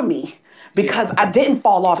grace for me. Because I didn't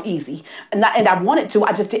fall off easy, and I wanted to.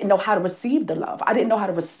 I just didn't know how to receive the love. I didn't know how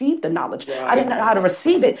to receive the knowledge. Right. I didn't know how to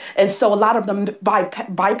receive it, and so a lot of them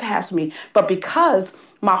bypassed me. But because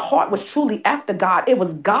my heart was truly after God, it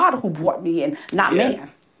was God who brought me in, not man.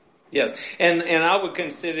 Yes, and I would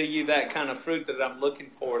consider you that kind of fruit that I'm looking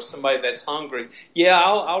for, somebody that's hungry. Yeah,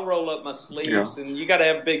 I'll roll up my sleeves, and you got to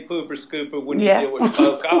have a big pooper scooper when you deal with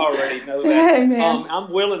folk. I already know that. I'm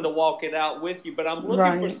willing to walk it out with you, but I'm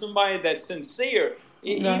looking for somebody that's sincere.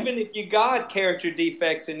 Even if you got character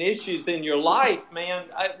defects and issues in your life, man,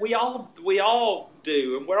 we all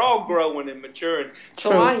do, and we're all growing and maturing.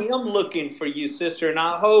 So I am looking for you, sister, and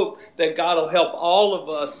I hope that God will help all of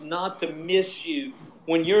us not to miss you.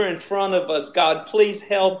 When you're in front of us, God, please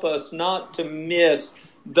help us not to miss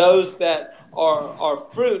those that are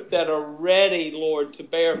fruit, that are ready, Lord, to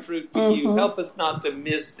bear fruit for you. Help us not to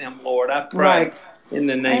miss them, Lord. I pray in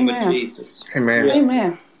the name of Jesus. Amen. Yeah.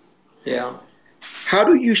 Amen. Yeah. How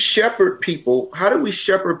do you shepherd people? How do we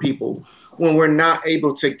shepherd people when we're not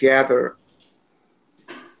able to gather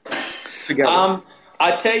together?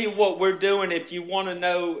 I tell you what we're doing. If you want to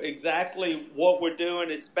know exactly what we're doing,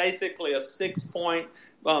 it's basically a 6-point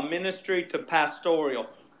ministry to pastoral.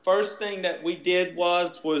 First thing that we did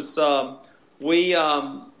was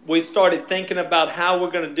we started thinking about how we're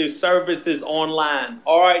going to do services online.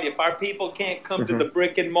 All right, if our people can't come to the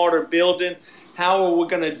brick and mortar building, how are we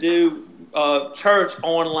going to do church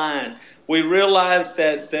online? We realized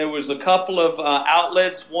that there was a couple of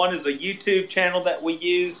outlets. One is a YouTube channel that we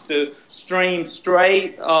use to stream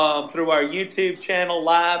straight through our YouTube channel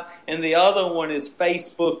live, and the other one is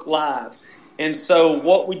Facebook Live. And so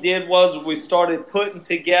what we did was we started putting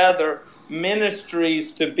together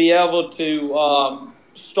ministries to be able to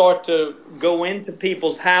start to go into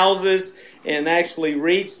people's houses and actually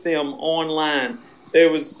reach them online. There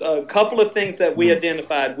was a couple of things that we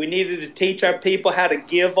identified. We needed to teach our people how to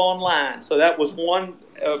give online. So that was one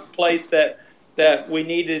place that we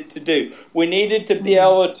needed to do. We needed to be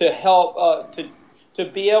able to help to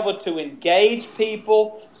be able to engage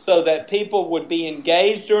people so that people would be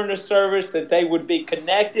engaged during the service, that they would be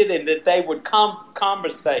connected, and that they would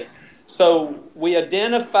conversate. So we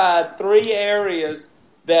identified 3 areas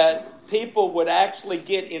that people would actually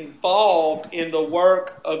get involved in the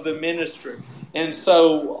work of the ministry. And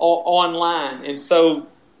so online. And so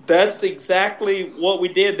that's exactly what we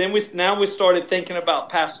did. Then we started thinking about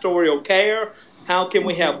pastoral care. How can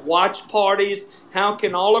we have watch parties? How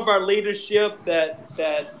can all of our leadership that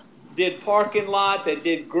did parking lot, that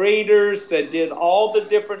did greeters, that did all the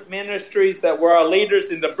different ministries that were our leaders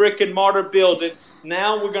in the brick and mortar building,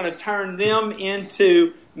 now we're going to turn them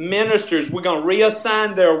into ministers. We're going to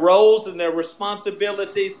reassign their roles and their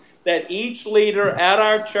responsibilities, that each leader at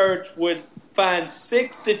our church would find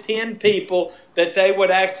 6 to 10 people that they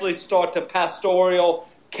would actually start to pastoral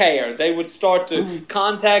care. They would start to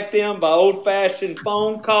contact them by old-fashioned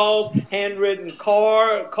phone calls, handwritten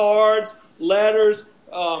cards, letters,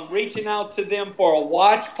 reaching out to them for a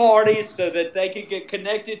watch party so that they could get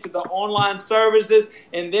connected to the online services.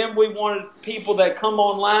 And then we wanted people that come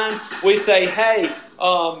online, we say, hey,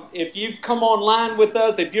 if you've come online with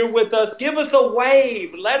us, if you're with us, give us a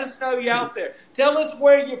wave. Let us know you're out there. Tell us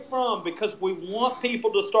where you're from, because we want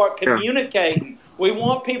people to start communicating. We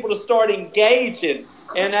want people to start engaging.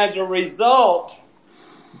 And as a result,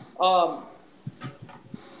 what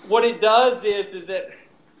it does is that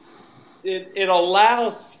it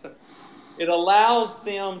allows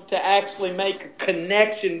them to actually make a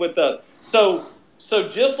connection with us. So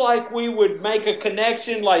just like we would make a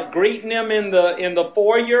connection, like greeting them in the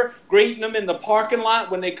foyer, greeting them in the parking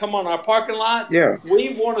lot when they come on our parking lot,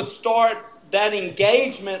 we want to start that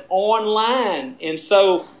engagement online. And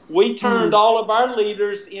so we turned all of our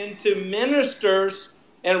leaders into ministers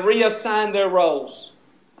and reassigned their roles.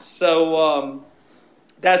 So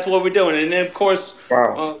that's what we're doing. And then, of course,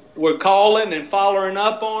 we're calling and following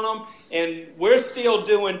up on them. And we're still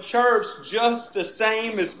doing church just the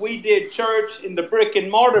same as we did church in the brick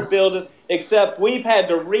and mortar building, except we've had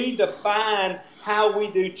to redefine how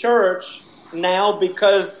we do church now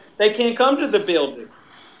because they can't come to the building.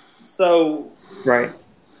 So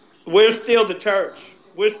we're still the church.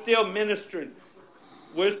 We're still ministering.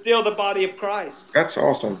 We're still the body of Christ. That's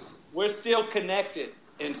awesome. We're still connected.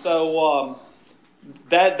 And so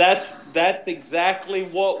that's exactly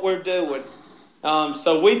what we're doing.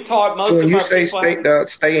 So we've taught most of our people. So when you say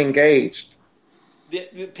stay engaged,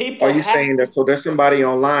 the people. Are you saying that so there's somebody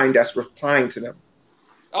online that's replying to them?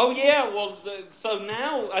 Oh yeah. Well, so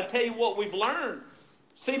now I tell you what we've learned.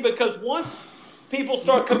 See, because once people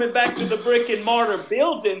start coming back to the brick and mortar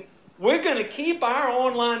building, we're going to keep our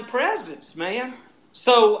online presence, man.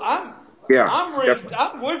 So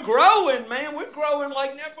we're growing, man. We're growing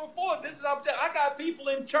like never before. I got people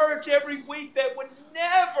in church every week that would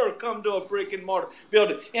never come to a brick and mortar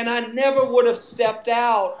building, and I never would have stepped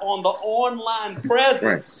out on the online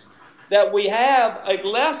presence that we have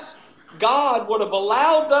unless God would have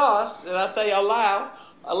allowed us, and I say allow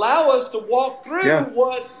us to walk through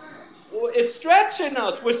what it's stretching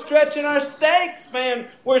us. We're stretching our stakes, man.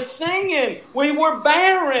 We're singing. We were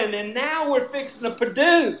barren, and now we're fixing to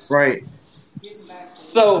produce. Right.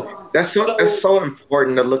 So that's so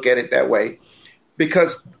important to look at it that way,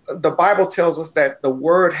 because the Bible tells us that the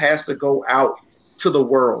word has to go out to the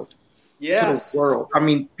world. Yes. To the world. I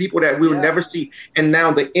mean, people that we would never see, and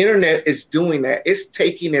now the internet is doing that. It's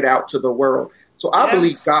taking it out to the world. So I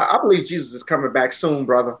believe God. I believe Jesus is coming back soon,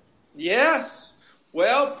 brother. Yes.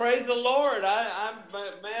 Well, praise the Lord. I'm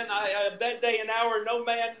that day and hour no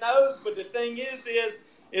man knows, but the thing is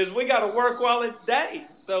we got to work while it's day.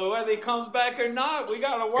 So whether he comes back or not, we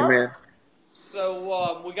got to work. Amen.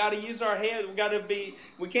 So we got to use our head.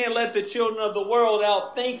 We can't let the children of the world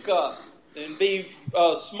outthink us. and be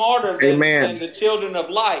smarter than the children of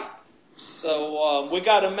light. So we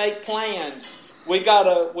got to make plans. We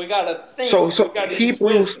gotta think. So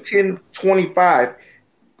Hebrews 10:25.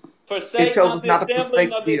 Forsake not the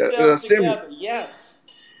assembling of yourselves together. Yes.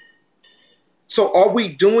 So are we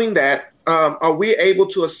doing that? Are we able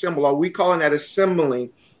to assemble? Are we calling that assembling?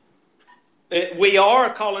 We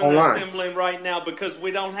are calling it assembling right now because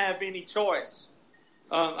we don't have any choice.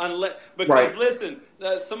 Listen,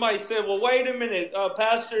 somebody said, "Well, wait a minute,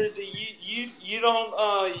 Pastor, you don't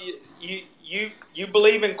you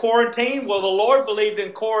believe in quarantine?" Well, the Lord believed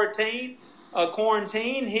in quarantine.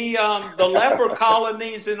 He the leper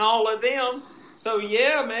colonies and all of them. So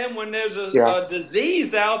yeah, man, when there's a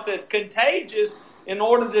disease out that's contagious, in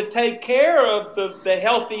order to take care of the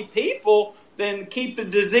healthy people, then keep the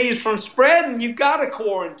disease from spreading, you've got to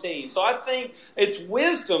quarantine. So I think it's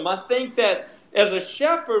wisdom. I think that as a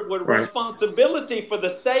shepherd with responsibility for the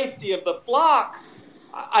safety of the flock,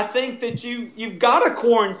 I think that you've got to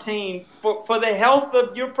quarantine for the health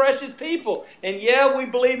of your precious people. And yeah, we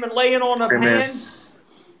believe in laying on of hands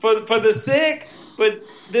for the sick, but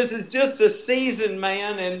this is just a season,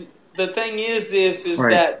 man. And the thing is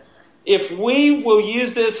that if we will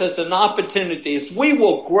use this as an opportunity, as we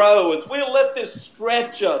will grow, as we'll let this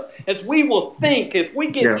stretch us, as we will think, if we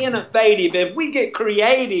get innovative, if we get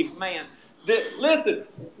creative, man, listen,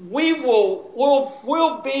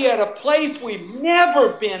 we'll be at a place we've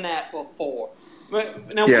never been at before.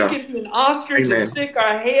 Now we can be an ostrich and stick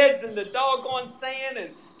our heads in the doggone sand and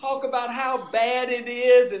talk about how bad it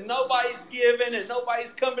is, and nobody's giving, and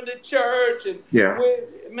nobody's coming to church, and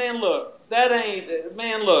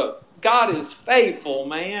look, God is faithful,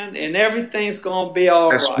 man, and everything's gonna be all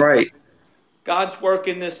right. That's right. God's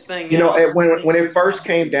working this thing. You know, when it first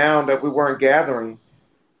came down that we weren't gathering,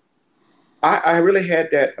 I really had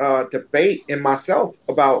that debate in myself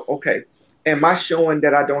about, okay, am I showing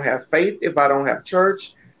that I don't have faith if I don't have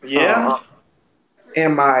church? Yeah.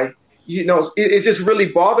 Am I, it just really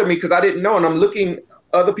bothered me because I didn't know. And I'm looking,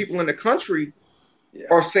 other people in the country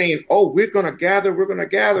are saying, oh, we're going to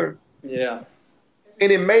gather. Yeah.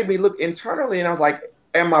 And it made me look internally, and I was like,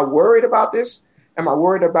 am I worried about this? Am I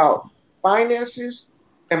worried about finances?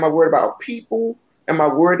 Am I worried about people? Am I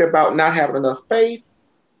worried about not having enough faith?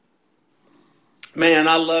 Man,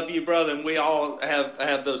 I love you, brother, and we all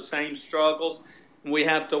have those same struggles. We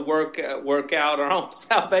have to work out our own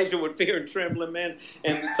salvation with fear and trembling, man.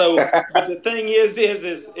 And so, but the thing is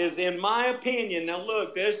in my opinion, now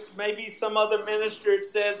look, there's maybe some other minister that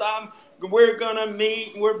says we're gonna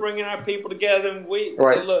meet and we're bringing our people together, and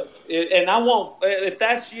look, and I won't. If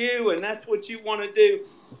that's you and that's what you want to do,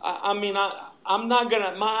 I'm not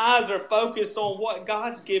gonna. My eyes are focused on what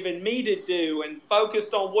God's given me to do, and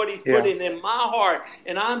focused on what He's putting in my heart.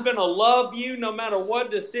 And I'm gonna love you no matter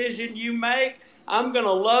what decision you make. I'm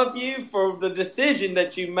gonna love you for the decision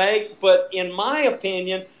that you make. But in my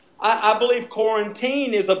opinion, I believe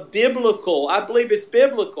quarantine is biblical. I believe it's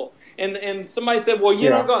biblical. And somebody said, well, you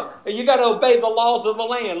got to obey the laws of the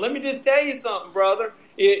land. Let me just tell you something, brother.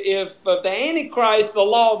 If the Antichrist, the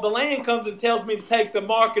law of the land, comes and tells me to take the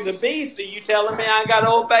mark of the beast, are you telling me I got to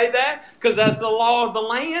obey that? Because that's the law of the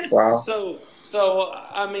land? Wow. So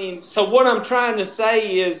what I'm trying to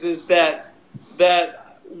say is that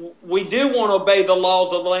we do want to obey the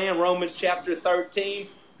laws of the land, Romans chapter 13.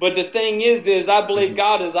 But the thing is I believe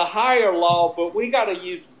God is a higher law, but we got to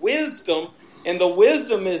use wisdom. And the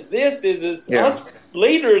wisdom is us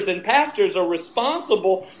leaders and pastors are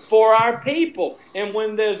responsible for our people. And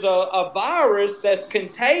when there's a virus that's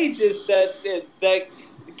contagious that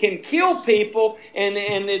can kill people and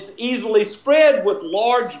it's easily spread with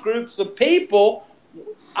large groups of people,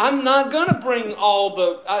 I'm not going to bring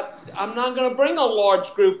I'm not going to bring a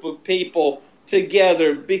large group of people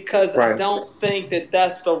together because I don't think that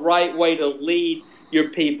that's the right way to lead your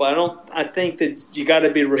people. I think that you got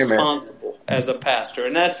to be responsible as a pastor,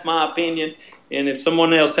 and that's my opinion. And if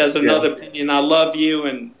someone else has another opinion, I love you,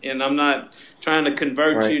 and I'm not trying to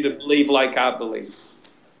convert you to believe like I believe.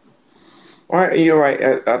 All right, you're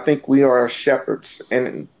right. I think we are shepherds,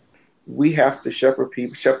 and we have to shepherd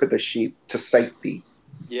the sheep to safety.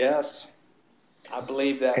 Yes, I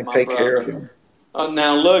believe that, and my take brother. care of them.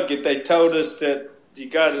 Now, look, if they told us that you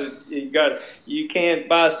can't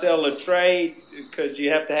buy, sell, or trade because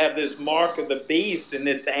you have to have this mark of the beast, and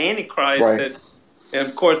it's the Antichrist. And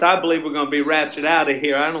of course, I believe we're going to be raptured out of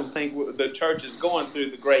here. I don't think the church is going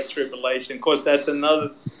through the Great Tribulation. Of course, that's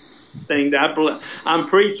another thing that I'm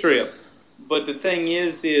pre-trib. But the thing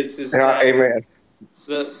is that amen.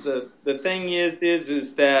 The thing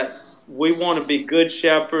is that we want to be good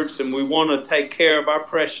shepherds, and we want to take care of our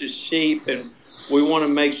precious sheep, and we want to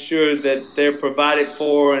make sure that they're provided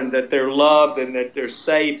for and that they're loved and that they're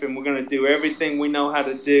safe. And we're going to do everything we know how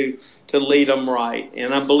to do to lead them right.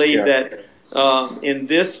 And I believe that in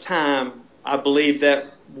this time, I believe that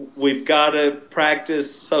we've got to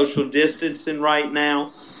practice social distancing right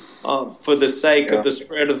now for the sake of the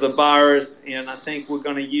spread of the virus. And I think we're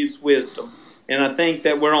going to use wisdom. And I think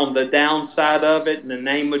that we're on the downside of it in the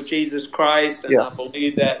name of Jesus Christ. And I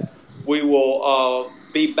believe that we will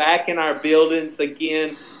be back in our buildings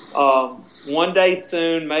again one day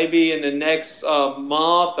soon, maybe in the next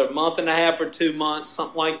month or month and a half or 2 months,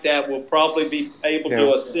 something like that. We'll probably be able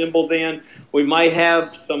to assemble then. We might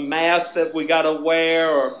have some masks that we got to wear,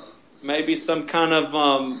 or maybe some kind of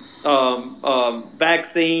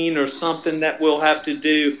vaccine or something that we'll have to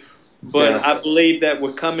do. But I believe that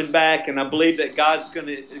we're coming back, and I believe that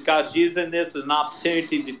God's using this as an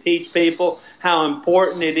opportunity to teach people how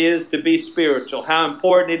important it is to be spiritual, how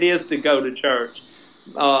important it is to go to church.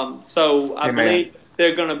 So I believe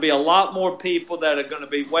there are going to be a lot more people that are going to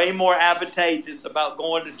be way more advantageous about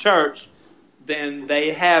going to church than they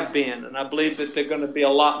have been. And I believe that they're going to be a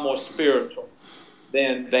lot more spiritual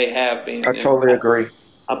than they have been. I totally agree.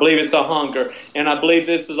 I believe it's a hunger. And I believe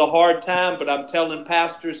this is a hard time, but I'm telling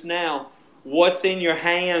pastors now, what's in your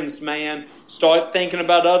hands, man? Start thinking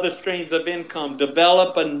about other streams of income.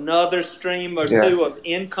 Develop another stream or two of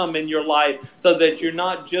income in your life so that you're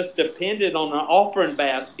not just dependent on an offering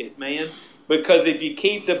basket, man. Because if you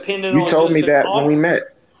keep dependent on you told me that when we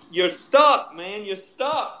met. You're stuck, man. You're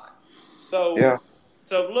stuck. So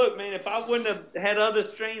look, man, if I wouldn't have had other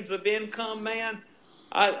streams of income, man,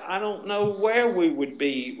 I don't know where we would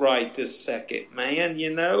be right this second, man,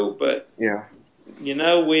 but we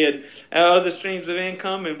had other streams of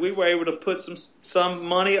income, and we were able to put some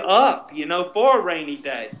money up, for a rainy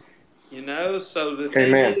day, so the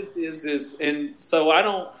thing is, and so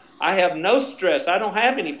I have no stress. I don't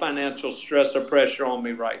have any financial stress or pressure on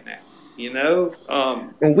me right now,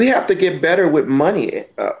 and we have to get better with money,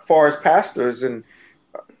 far as pastors and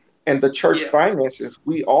the church finances.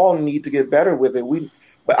 We all need to get better with it.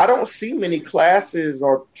 But I don't see many classes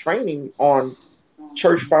or training on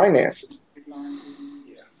church finances.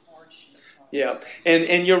 Yeah.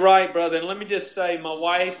 And you're right, brother. And let me just say, my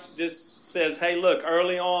wife just says, hey, look,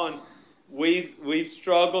 early on, we've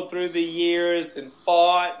struggled through the years and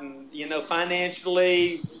fought and,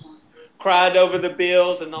 financially cried over the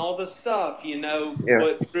bills and all the stuff,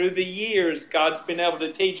 but through the years, God's been able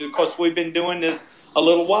to teach us. Of course, we've been doing this a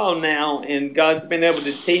little while now, and God's been able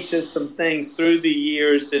to teach us some things through the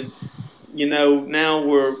years. And, now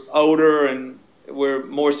we're older and we're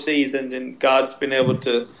more seasoned, and God's been able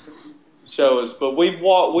to show us. But we've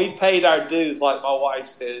paid our dues, like my wife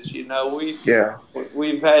says,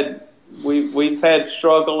 we've had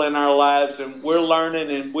struggle in our lives, and we're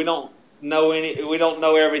learning, and we don't know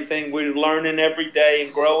everything. We're learning every day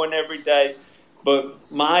and growing every day. But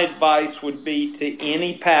my advice would be to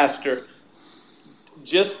any pastor,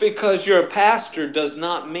 just because you're a pastor does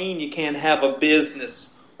not mean you can't have a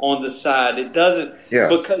business on the side. It doesn't,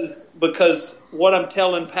 because what I'm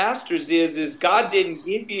telling pastors is God didn't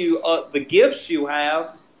give you the gifts you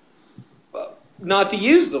have not to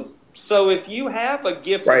use them. So if you have a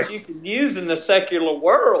gift that you can use in the secular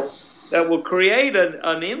world that will create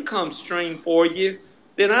an income stream for you,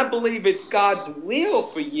 then I believe it's God's will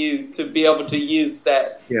for you to be able to use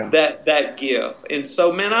that gift. And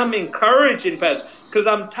so, man, I'm encouraging pastors, because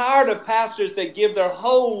I'm tired of pastors that give their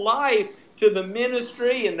whole life to the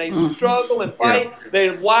ministry and they struggle and fight.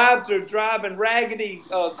 Their wives are driving raggedy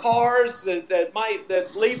cars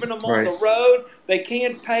that's leaving them on the road. They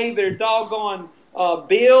can't pay their doggone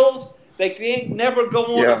bills. They can't never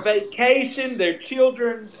go on a vacation. Their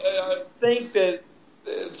children think that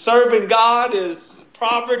serving God is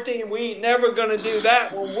poverty, and we ain't never going to do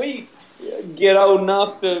that when we get old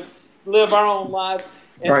enough to live our own lives.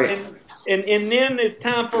 And then it's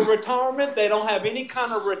time for retirement. They don't have any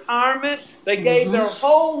kind of retirement. They gave their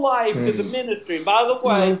whole life to the ministry. And by the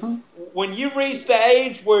way, when you reach the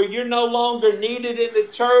age where you're no longer needed in the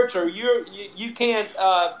church, or you can't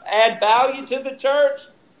add value to the church,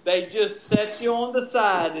 they just set you on the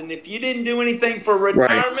side. And if you didn't do anything for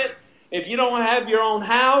retirement, if you don't have your own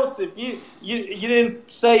house, if you didn't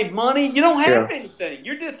save money, you don't have anything.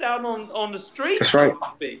 You're just out on the street, so to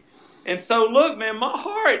speak. And so, look, man, my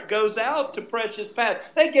heart goes out to precious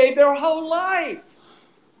pastors. They gave their whole life,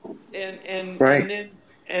 and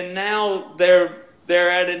now they're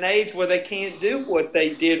at an age where they can't do what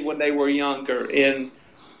they did when they were younger, and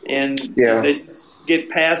they get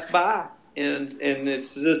passed by, and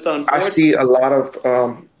it's just unfortunate. I see a lot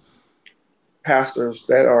of pastors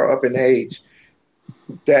that are up in age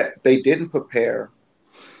that they didn't prepare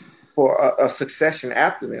for a succession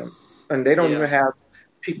after them, and they don't even have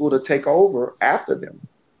people to take over after them.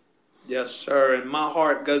 Yes, sir. And my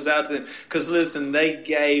heart goes out to them because, listen, they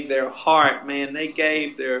gave their heart, man. They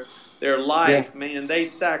gave their life, man. They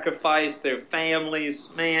sacrificed their families,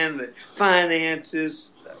 man, the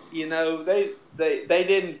finances. You know, they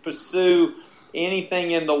didn't pursue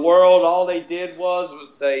anything in the world. All they did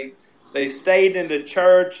was they stayed in the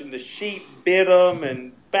church, and the sheep bit them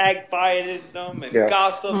and backbited them and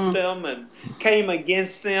gossiped them and came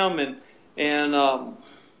against them.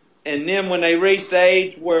 And then when they reached the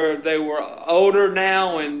age where they were older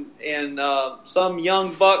now and some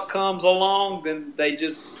young buck comes along, then they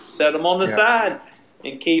just set them on the side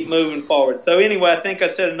and keep moving forward. So anyway, I think I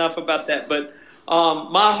said enough about that. But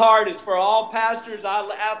my heart is for all pastors. I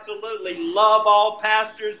absolutely love all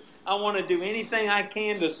pastors. I want to do anything I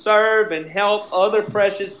can to serve and help other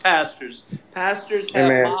precious pastors. Pastors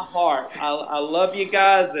have my heart. I love you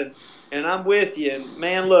guys, and I'm with you. And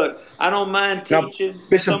man, look, I don't mind teaching. Now,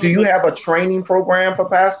 Bishop, do you have a training program for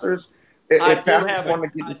pastors? If pastors want to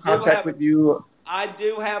get in contact with you, I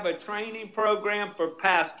do have a training program for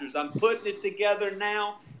pastors. I'm putting it together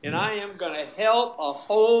now, and I am going to help a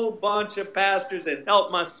whole bunch of pastors and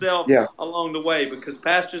help myself along the way, because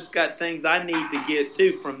pastors got things I need to get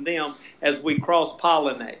to from them as we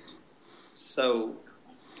cross-pollinate. So,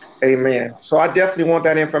 amen. So I definitely want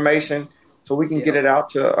that information so we can get it out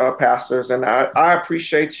to pastors. And I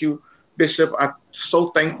appreciate you, Bishop. I'm so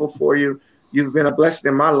thankful for you. You've been a blessing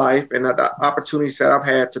in my life, and the opportunities that I've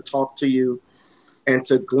had to talk to you and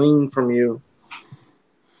to glean from you.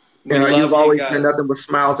 You've always been nothing but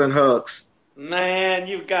smiles and hugs. Man,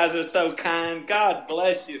 you guys are so kind. God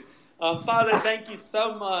bless you. Father, thank you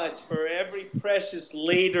so much for every precious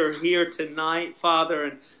leader here tonight, Father.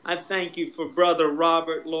 And I thank you for Brother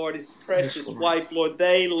Robert, Lord, his precious wife, Lord.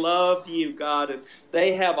 They love you, God, and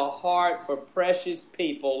they have a heart for precious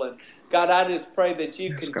people. And God, I just pray that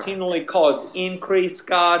you continually cause increase,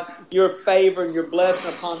 God, your favor and your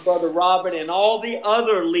blessing upon Brother Robert and all the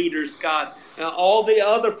other leaders, God. All the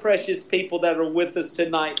other precious people that are with us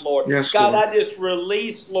tonight, Lord. Yes, God, Lord. I just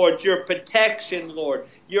release, Lord, your protection, Lord,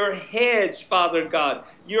 your hedge, Father God,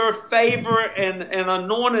 your favor and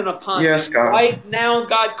anointing upon them. God. Right now,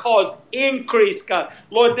 God, cause increase, God.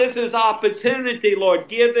 Lord, this is opportunity, Lord.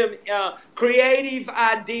 Give them creative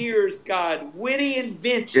ideas, God, witty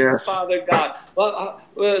inventions, Father God.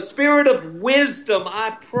 Spirit of wisdom,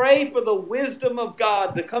 I pray for the wisdom of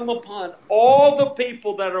God to come upon all the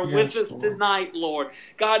people that are with us tonight, Lord.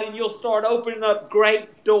 God, and you'll start opening up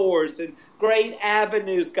great doors and great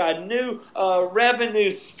avenues, God, new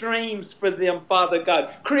revenue streams for them, Father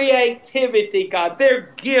God. Creativity, God,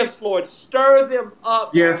 their gifts, Lord, stir them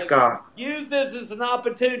up. Yes, Lord. God. Use this as an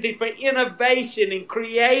opportunity for innovation and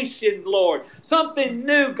creation, Lord. Something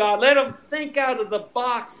new, God. Let them think out of the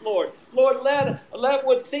box, Lord. Lord, let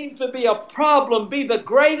what seems to be a problem be the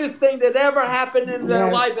greatest thing that ever happened in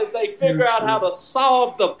their life as they figure out how to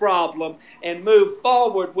solve the problem and move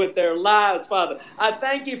forward with their lives, Father. I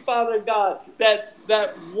thank you, Father God, that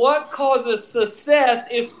what causes success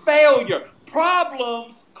is failure.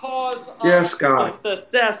 Problems cause us to be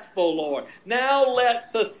successful, Lord. Now let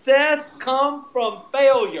success come from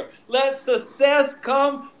failure. Let success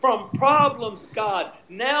come from problems, God.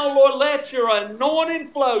 Now, Lord, let your anointing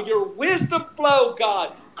flow, your wisdom flow,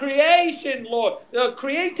 God. Creation, Lord.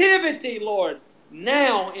 Creativity, Lord.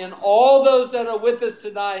 Now, in all those that are with us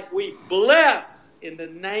tonight, we bless in the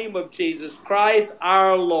name of Jesus Christ,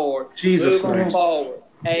 our Lord. Jesus Moving forward.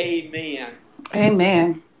 Amen.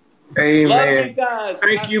 Amen. Amen. Love you guys.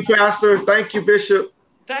 Thank you, Pastor. Thank you, Bishop.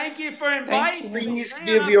 Thank you for inviting me. Please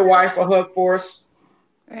give your wife a hug for us.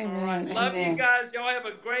 Amen. All right. Love you guys. Y'all have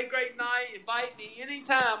a great, great night. Invite me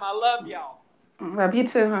anytime. I love y'all. Love you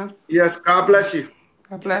too, huh? Yes, God bless you.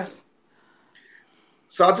 God bless.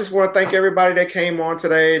 So I just want to thank everybody that came on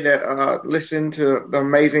today, that listened to the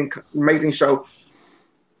amazing show.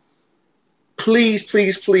 Please,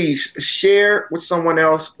 please, please share with someone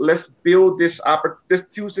else. Let's build this.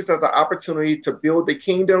 Let's use this as an opportunity to build the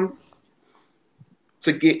kingdom,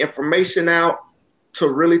 to get information out, to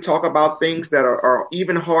really talk about things that are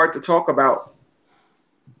even hard to talk about.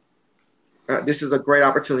 This is a great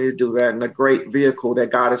opportunity to do that, and a great vehicle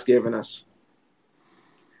that God has given us.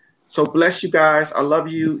 So bless you guys. I love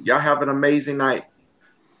you. Y'all have an amazing night.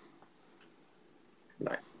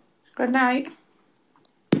 Good night.